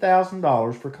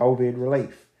 $250,000 for COVID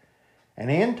relief. And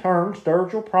in turn,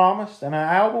 Sturgill promised an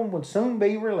album would soon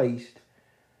be released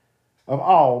of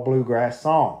all bluegrass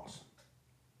songs.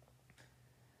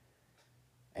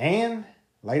 And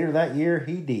later that year,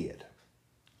 he did.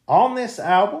 On this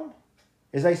album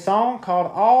is a song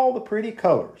called All the Pretty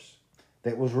Colors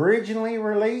that was originally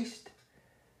released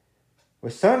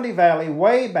with Sunday Valley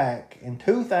way back in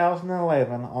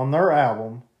 2011 on their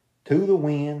album To the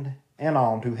Wind and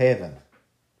On to Heaven.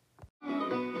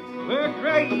 Well,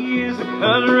 gray is the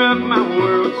color of my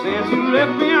world since you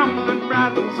left me on the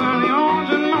bright and sunny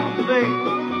orange and moon day.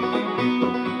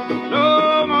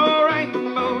 No more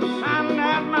rainbows shining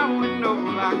out my window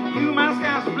like you, my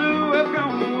sky's blue have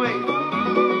gone away.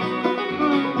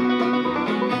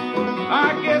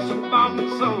 I guess you bought and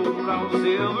sold all the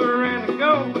silver and the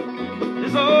gold.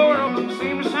 This old world don't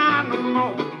seem to shine no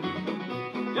more.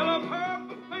 Yellow,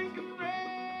 purple, pink, and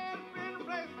red, been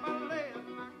replaced by lead.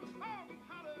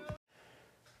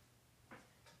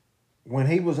 When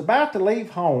he was about to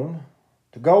leave home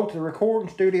to go to the recording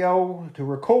studio to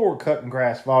record Cutting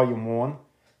Grass Volume 1,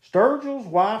 Sturgill's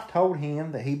wife told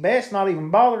him that he best not even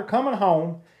bother coming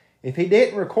home if he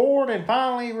didn't record and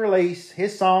finally release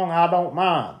his song I Don't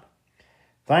Mind.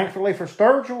 Thankfully for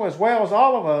Sturgill, as well as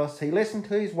all of us, he listened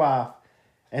to his wife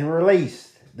and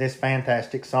released this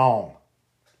fantastic song.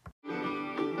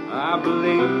 I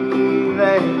believe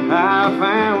that I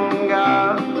found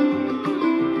God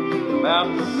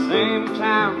about the same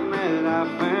time that I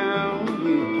found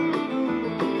you.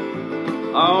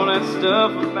 All that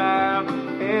stuff about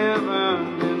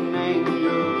heaven and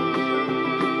angels,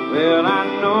 well, I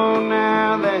know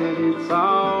now that it's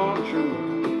all true.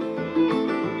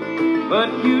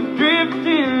 But you drift in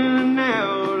and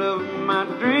out of my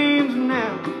dreams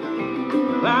now,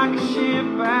 like a ship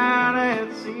out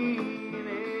at sea in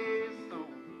a storm.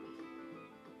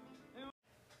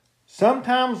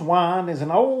 Sometimes Wind is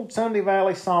an old Sunday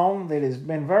Valley song that has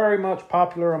been very much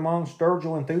popular among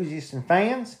Sturgill enthusiasts and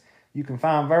fans. You can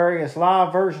find various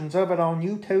live versions of it on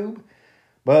YouTube,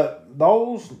 but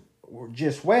those were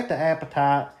just whet the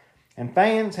appetite, and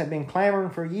fans have been clamoring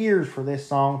for years for this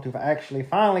song to actually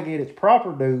finally get its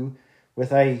proper due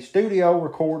with a studio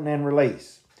recording and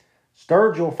release.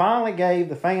 Sturgill finally gave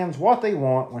the fans what they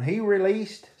want when he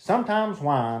released Sometimes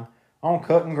Wind on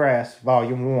Cutting Grass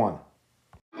Volume 1.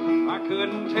 I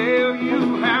couldn't tell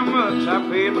you how much I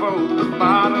paid for the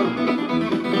bottle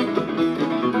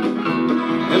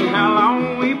and how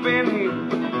long we've been here.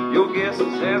 Your guess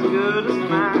is as good as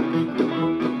mine.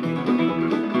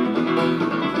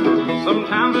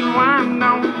 Sometimes the wine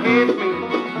don't hit me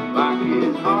like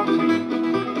it ought to,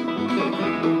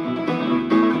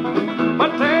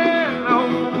 but that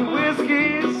old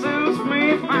whiskey suits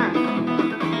me fine.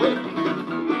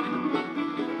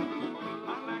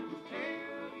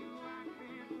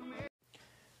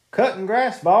 Cutting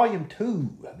Grass Volume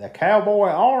 2, the Cowboy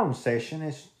Arms Session,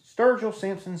 is Sturgill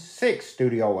Simpson's 6th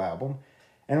studio album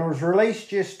and was released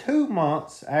just 2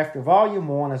 months after Volume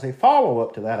 1 as a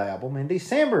follow-up to that album in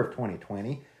December of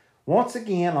 2020, once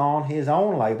again on his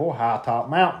own label, High Top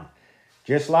Mountain.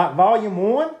 Just like Volume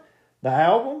 1, the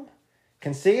album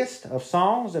consists of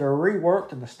songs that are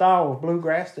reworked in the style of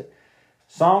bluegrass,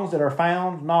 songs that are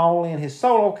found not only in his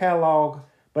solo catalog,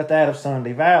 but that of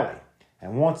Sunday Valley.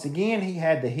 And once again, he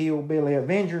had the Hillbilly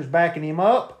Avengers backing him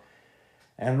up.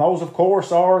 And those, of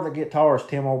course, are the guitarists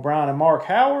Tim O'Brien and Mark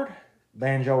Howard,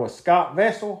 banjoist Scott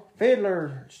Vessel,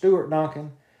 fiddler Stuart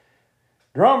Duncan,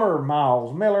 drummer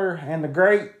Miles Miller, and the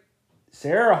great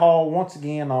Sarah Hall once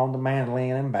again on the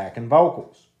mandolin and backing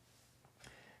vocals.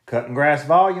 Cutting Grass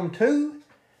Volume 2,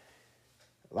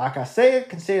 like I said,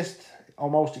 consists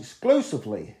almost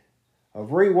exclusively of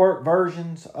reworked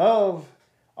versions of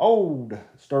old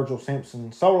Sturgill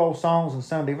Simpson solo songs and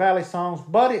Sunday Valley songs,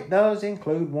 but it does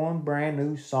include one brand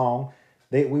new song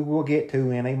that we will get to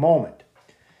in a moment.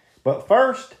 But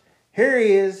first, here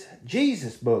is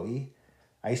Jesus Boogie,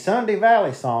 a Sunday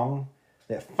Valley song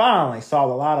that finally saw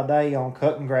the light of day on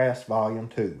Cutting Grass Volume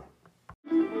 2.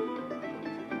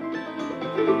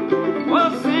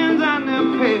 Well, sins I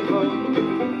never paid for,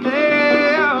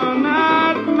 they are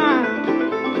not mine.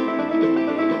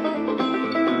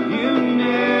 You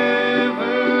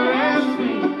never asked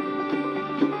me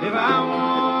if I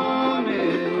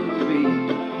wanted to be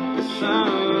the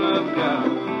Son of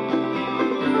God.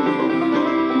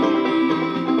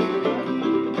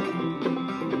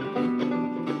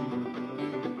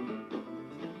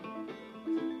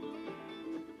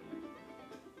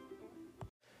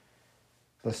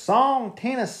 The song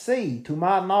Tennessee, to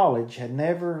my knowledge, had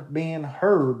never been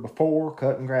heard before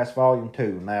Cutting Grass Volume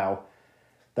 2. Now,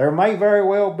 there may very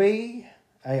well be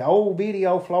an old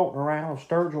video floating around of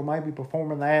Sturgill maybe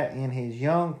performing that in his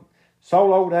young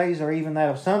solo days or even that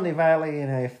of Sunday Valley,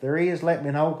 and if there is, let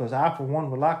me know, because I, for one,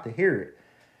 would like to hear it.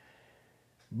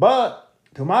 But,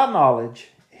 to my knowledge,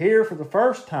 here for the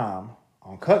first time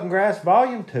on Cutting Grass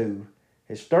Volume 2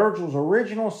 is Sturgill's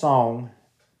original song,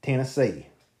 Tennessee.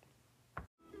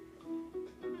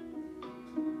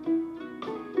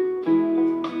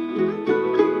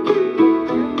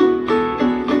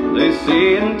 They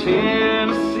say in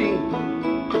Tennessee,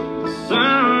 the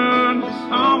sun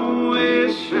is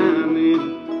always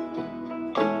shining,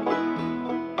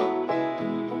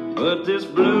 but this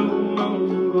blue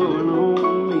moon going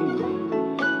on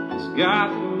me has got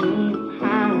me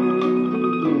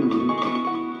pining.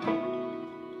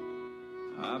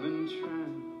 I've been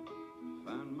trying to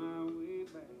find my way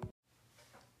back.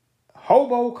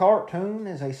 Hobo Cartoon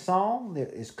is a song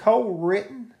that is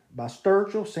co-written by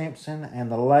Sturgill Simpson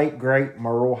and the late, great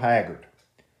Merle Haggard.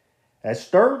 As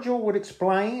Sturgill would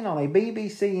explain on a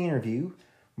BBC interview,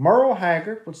 Merle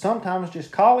Haggard would sometimes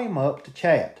just call him up to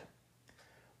chat.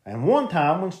 And one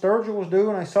time when Sturgill was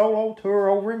doing a solo tour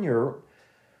over in Europe,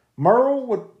 Merle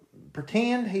would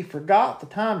pretend he forgot the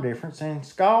time difference and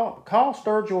call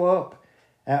Sturgill up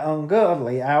at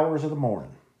ungodly hours of the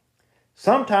morning.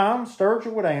 Sometimes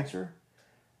Sturgill would answer,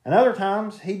 and other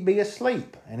times he'd be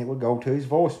asleep and it would go to his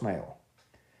voicemail.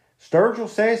 Sturgill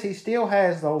says he still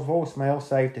has those voicemails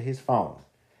saved to his phone.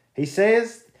 He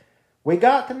says, "We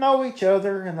got to know each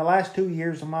other in the last 2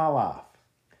 years of my life."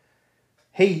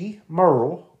 He,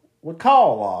 Merle, would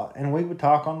call a lot and we would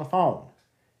talk on the phone.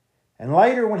 And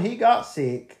later when he got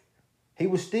sick, he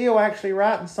was still actually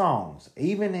writing songs,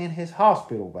 even in his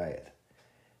hospital bed.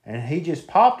 And he just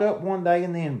popped up one day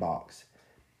in the inbox.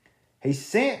 He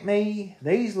sent me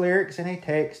these lyrics in a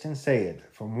text and said,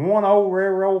 "From one old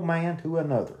railroad man to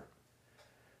another."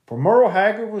 For Merle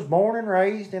Haggard was born and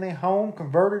raised in a home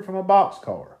converted from a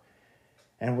boxcar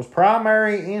and was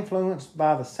primarily influenced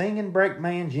by the singing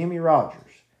brakeman Jimmy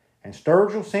Rogers. And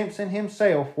Sturgill Simpson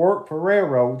himself worked for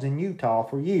railroads in Utah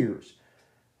for years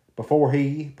before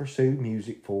he pursued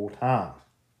music full time.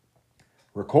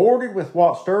 Recorded with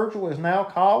what Sturgill is now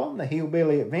calling the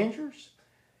Hillbilly Avengers,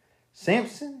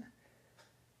 Simpson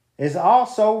is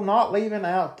also not leaving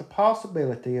out the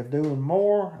possibility of doing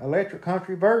more electric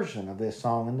country version of this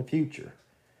song in the future.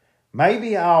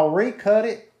 Maybe I'll recut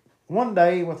it one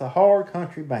day with a hard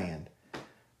country band,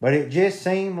 but it just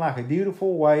seemed like a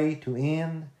beautiful way to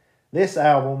end this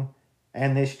album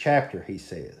and this chapter, he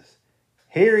says.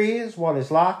 Here is what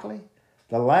is likely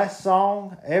the last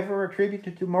song ever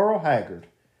attributed to Merle Haggard,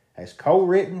 as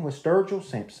co-written with Sturgill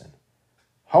Simpson,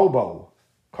 Hobo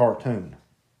Cartoon.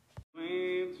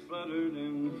 Waves fluttered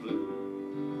and flew,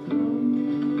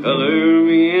 color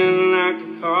me in like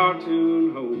a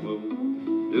cartoon hobo,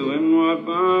 doing what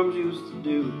bums used to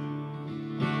do.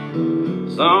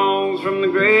 Songs from the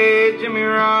great Jimmy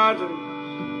Rogers,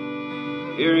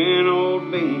 hearing old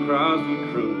Bing Crosby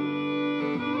croon.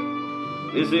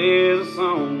 This is a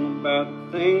song about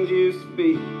the things used to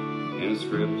be in a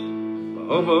script, a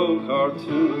hobo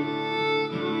cartoon.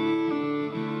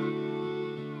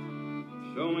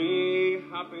 Show me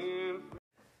hopping.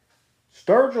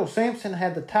 Sturgill Simpson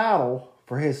had the title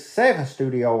for his seventh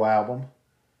studio album,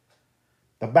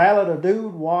 The Ballad of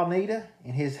Dude Juanita,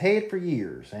 in his head for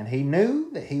years, and he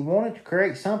knew that he wanted to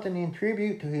create something in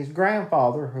tribute to his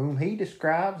grandfather, whom he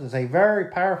describes as a very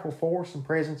powerful force and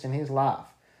presence in his life,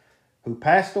 who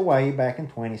passed away back in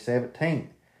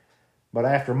 2017. But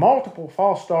after multiple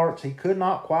false starts, he could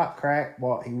not quite crack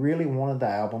what he really wanted the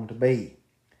album to be.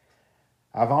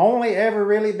 "I've only ever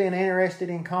really been interested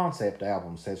in concept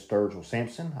albums," says Sturgill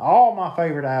Simpson. "All my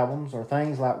favorite albums are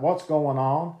things like What's Going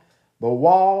On, The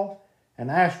Wall, and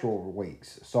Astral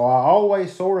Weeks, so I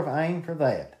always sort of aim for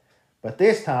that. But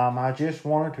this time I just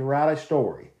wanted to write a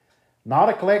story. Not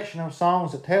a collection of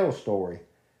songs that tell a story,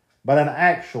 but an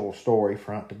actual story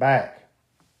front to back."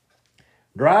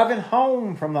 Driving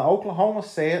home from the Oklahoma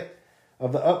set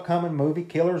of the upcoming movie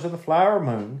Killers of the Flower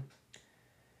Moon,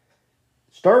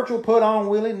 Sturgill put on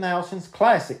Willie Nelson's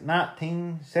classic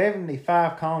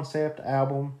 1975 concept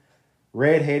album,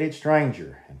 Red-Headed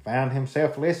Stranger, and found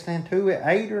himself listening to it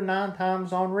 8 or 9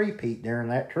 times on repeat during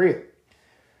that trip.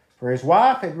 For his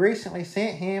wife had recently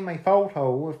sent him a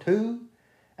photo of 2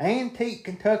 antique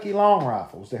Kentucky long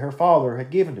rifles that her father had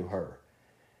given to her.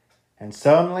 And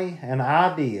suddenly an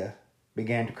idea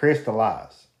began to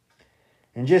crystallize.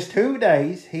 In just 2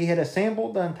 days, he had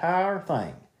assembled the entire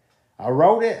thing. "I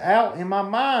wrote it out in my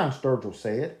mind," Sturgill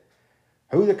said,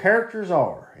 "who the characters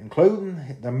are,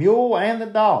 including the mule and the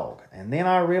dog, and then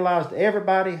I realized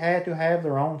everybody had to have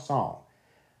their own song.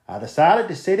 I decided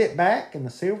to set it back in the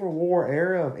Civil War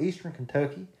era of eastern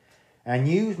Kentucky and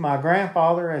use my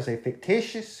grandfather as a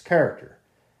fictitious character,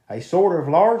 a sort of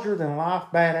larger-than-life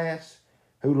badass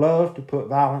who loved to put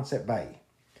violence at bay."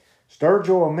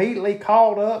 Sturgill immediately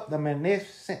called up the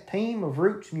magnificent team of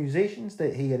roots musicians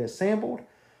that he had assembled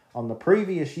on the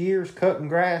previous year's Cutting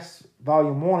Grass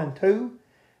Volume 1 and 2,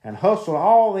 and hustled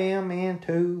all them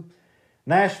into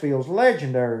Nashville's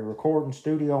legendary recording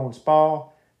studio and spa,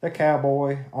 the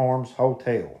Cowboy Arms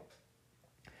Hotel.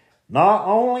 Not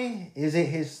only is it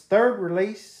his third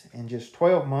release in just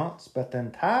 12 months, but the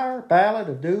entire Ballad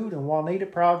of Dude and Juanita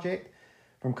project,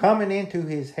 from coming into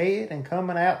his head and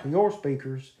coming out to your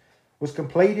speakers, was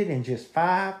completed in just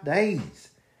 5 days.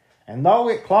 And though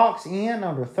it clocks in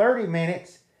under 30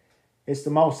 minutes, it's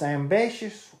the most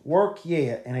ambitious work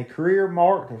yet in a career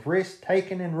marked of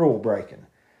risk-taking and rule-breaking.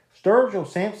 Sturgill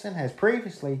Simpson has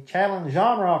previously challenged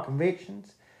genre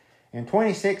convictions in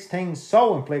 2016's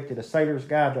Soul-Inflicted A Sailor's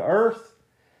Guide to Earth,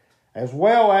 as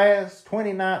well as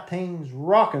 2019's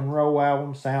rock and roll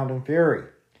album Sound and Fury.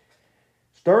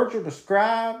 Sturgill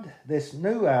described this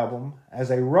new album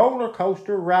as a roller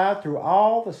coaster ride through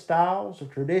all the styles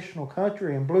of traditional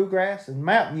country and bluegrass and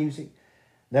mountain music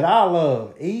that I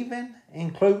love, even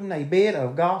including a bit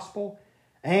of gospel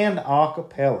and a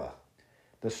cappella.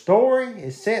 The story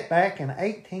is set back in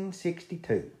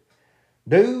 1862.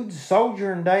 Dude's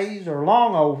soldiering days are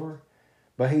long over,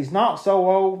 but he's not so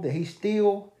old that he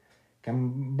still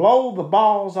can blow the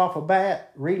balls off a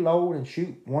bat, reload, and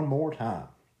shoot one more time.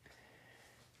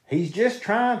 He's just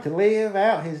trying to live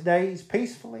out his days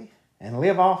peacefully and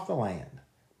live off the land.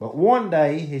 But one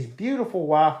day, his beautiful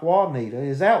wife, Juanita,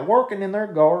 is out working in their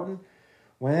garden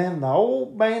when the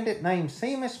old bandit named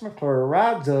Seamus McClure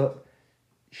rides up,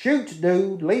 shoots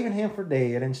Dude, leaving him for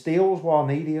dead, and steals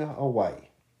Juanita away.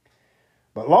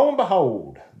 But lo and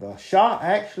behold, the shot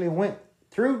actually went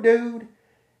through Dude,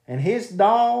 and his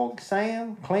dog,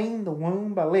 Sam, cleaned the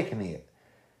wound by licking it.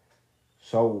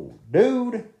 So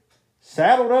Dude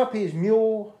saddled up his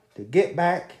mule to get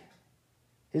back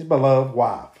his beloved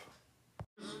wife.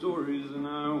 Stories and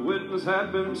eyewitness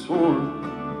had been sworn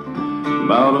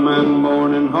about a man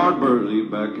born in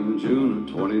Hardburley back in June of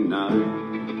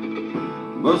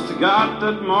 29. Must have got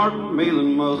that Martin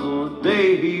Mealing muzzle the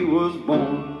day he was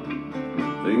born.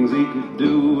 Things he could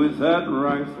do with that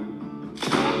rifle: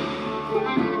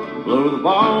 blow the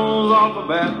balls off a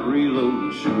bat, reload,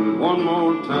 and shoot it one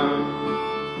more time.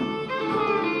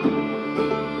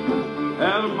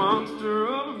 Had a monster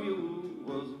of a mule,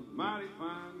 was a mighty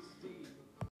fine steed.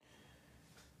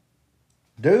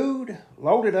 Dude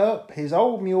loaded up his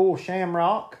old mule,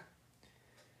 Shamrock,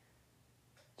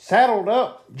 saddled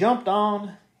up, jumped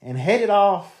on, and headed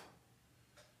off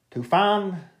to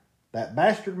find that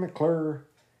bastard McClure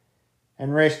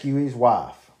and rescue his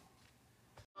wife.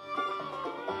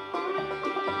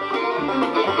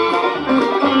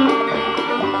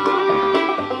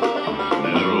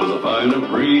 There was a finer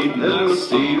breed than a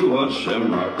seed was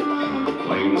Shamrock.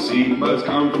 Plain seed by his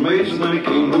confirmation that he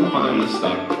came from finest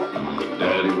stock.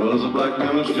 Daddy was a black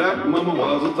Irish Jack, Mama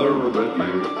was a thoroughbred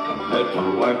mare. Had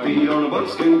 4 white feet on a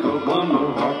buckskin coat, one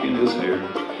no hawk in his hair.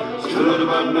 Stood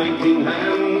about 19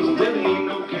 hands, didn't need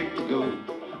no kick to go.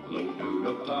 Low Dude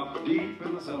up top, deep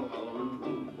in the cell hollering.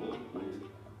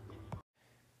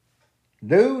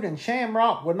 Dude and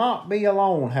Shamrock would not be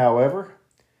alone, however.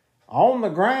 On the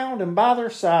ground and by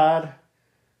their side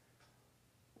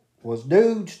was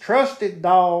Dude's trusted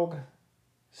dog,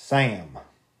 Sam.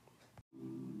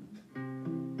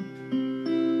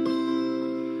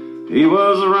 He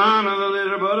was a rhino of the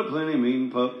litter, but a plenty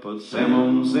mean pup. Put Sam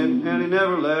on the scent, and he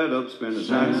never let up. Spent his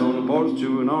nights on the porch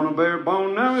chewing on a bare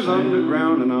bone. Now he's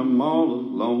underground, and I'm all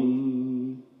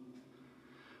alone.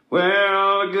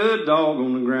 Well, a good dog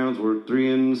on the ground's worth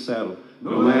 3 in the saddle,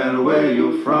 no matter where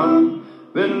you're from.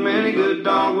 Been many good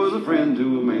dog was a friend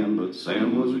to a man, but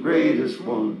Sam was the greatest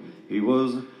one. He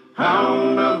was a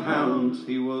hound of hounds.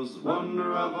 He was the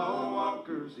wonder of all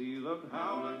walkers. He loved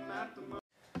howling at the moon.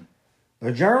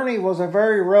 The journey was a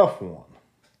very rough one.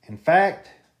 In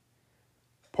fact,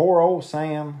 poor old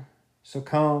Sam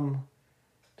succumbed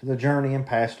to the journey and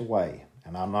passed away.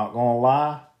 And I'm not going to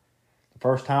lie, the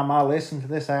first time I listened to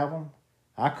this album,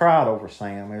 I cried over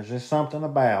Sam. There's just something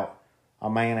about a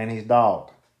man and his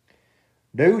dog.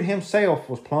 Dude himself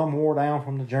was plumb wore down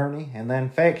from the journey and the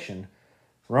infection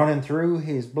running through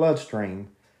his bloodstream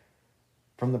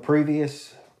from the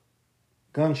previous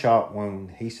gunshot wound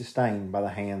he sustained by the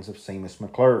hands of Seamus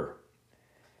McClure.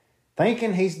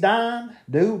 Thinking he's dying,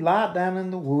 Dude lied down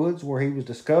in the woods where he was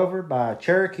discovered by a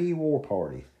Cherokee war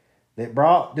party that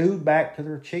brought Dude back to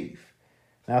their chief.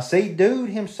 Now see, Dude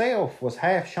himself was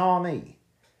half Shawnee.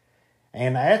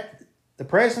 And at the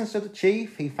presence of the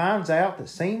chief, he finds out that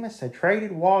Seamus had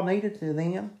traded Juanita to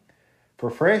them for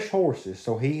fresh horses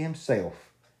so he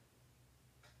himself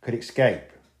could escape.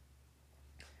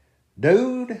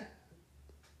 Dude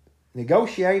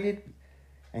negotiated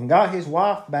and got his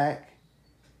wife back,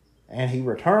 and he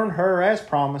returned her as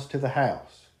promised to the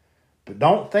house. But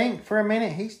don't think for a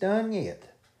minute he's done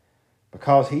yet,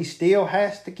 because he still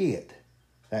has to get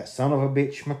that son of a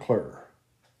bitch McClure.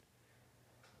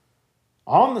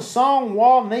 On the song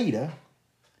Juanita,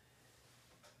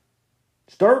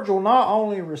 Sturgill not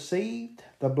only received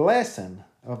the blessing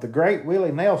of the great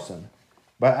Willie Nelson,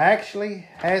 but actually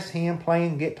has him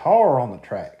playing guitar on the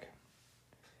track.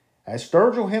 As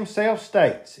Sturgill himself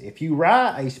states, if you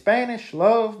write a Spanish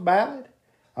love ballad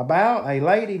about a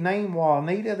lady named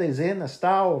Juanita that is in the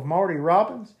style of Marty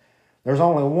Robbins, there's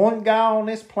only one guy on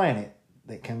this planet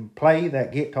that can play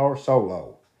that guitar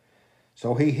solo.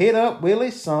 So he hit up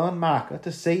Willie's son, Micah,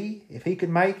 to see if he could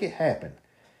make it happen.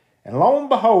 And lo and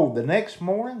behold, the next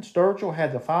morning, Sturgill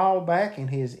had the file back in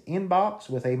his inbox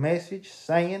with a message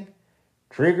saying,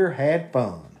 "Trigger had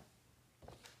fun."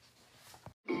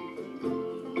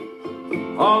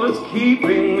 All that's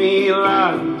keeping me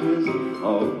alive is the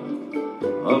thought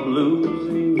of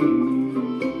losing you.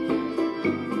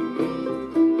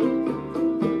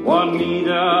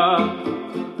 Juanita,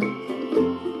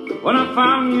 when I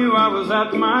found you, I was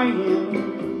at my end.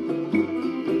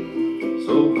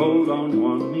 So hold on,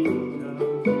 Juanita,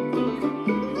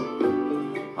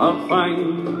 I'll find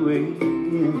you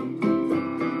again.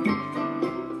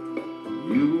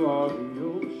 You are the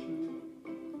ocean.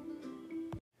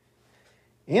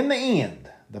 In the end,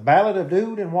 the Ballad of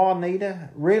Dude and Juanita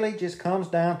really just comes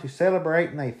down to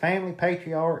celebrating a family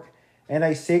patriarch and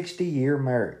a 60-year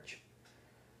marriage.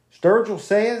 Sturgill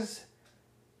says,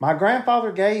 "My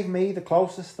grandfather gave me the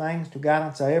closest things to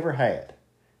guidance I ever had,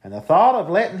 and the thought of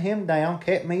letting him down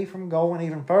kept me from going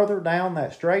even further down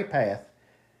that stray path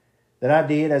that I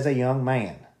did as a young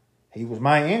man. He was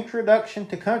my introduction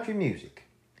to country music.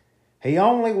 He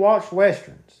only watched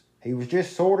westerns. He was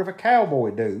just sort of a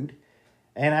cowboy dude,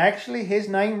 and actually his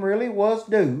name really was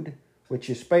Dude, which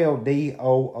is spelled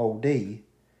D-O-O-D.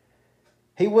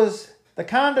 He was the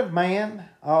kind of man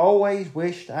I always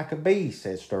wished I could be,"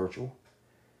 says Sturgill,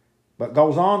 but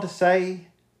goes on to say,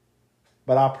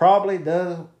 "But I probably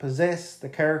don't possess the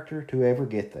character to ever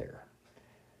get there."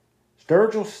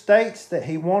 Sturgill states that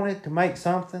he wanted to make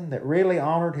something that really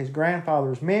honored his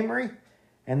grandfather's memory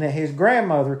and that his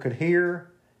grandmother could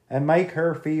hear and make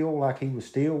her feel like he was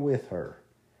still with her,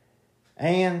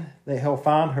 and that he'll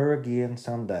find her again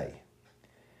someday.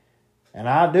 And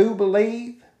I do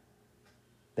believe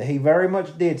that he very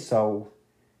much did so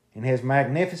in his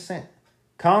magnificent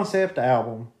concept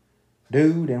album,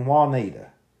 Dude and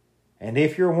Juanita. And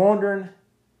if you're wondering,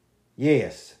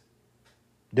 yes,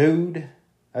 Dude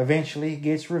eventually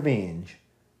gets revenge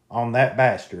on that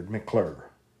bastard McClure.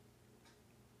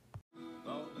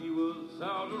 Thought he was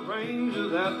out of range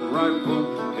of that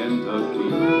rifle, Kentucky.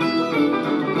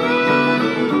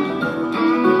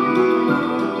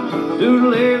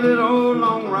 Dude laid that old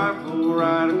long rifle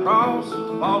right across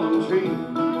a fallen tree.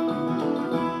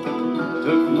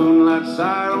 Took moonlight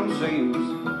sight on seams,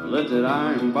 let that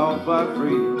iron ball fly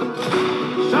free.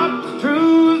 Shot as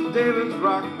true as David's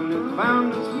rock when it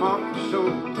found its mark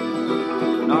ashore.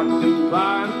 Knocked him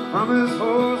flying from his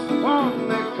horse, the one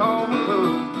they called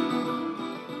McClure.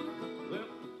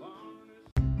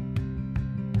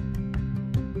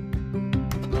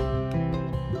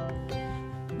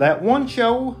 That One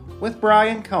Show with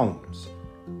Brian Combs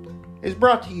is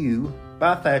brought to you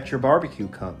by Thatcher Barbecue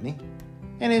Company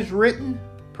and is written,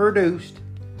 produced,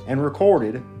 and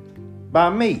recorded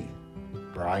by me,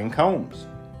 Brian Combs.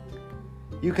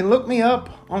 You can look me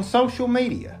up on social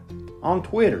media, on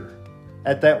Twitter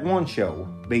at That One Show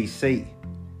BC,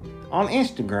 on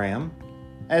Instagram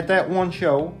at That One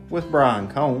Show with Brian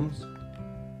Combs,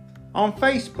 on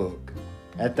Facebook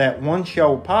at That One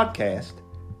Show Podcast,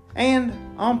 and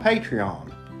on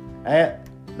Patreon at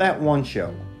That One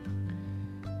Show.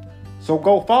 So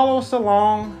go follow us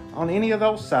along on any of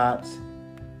those sites,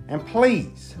 and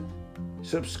please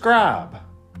subscribe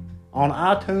on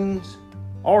iTunes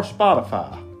or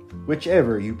Spotify,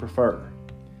 whichever you prefer.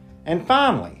 And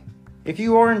finally, if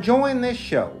you are enjoying this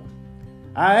show,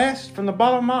 I ask from the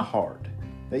bottom of my heart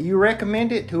that you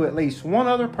recommend it to at least one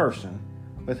other person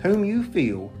with whom you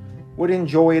feel would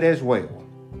enjoy it as well.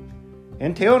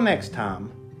 Until next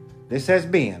time, this has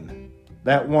been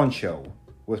That One Show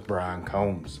with Brian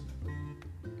Combs.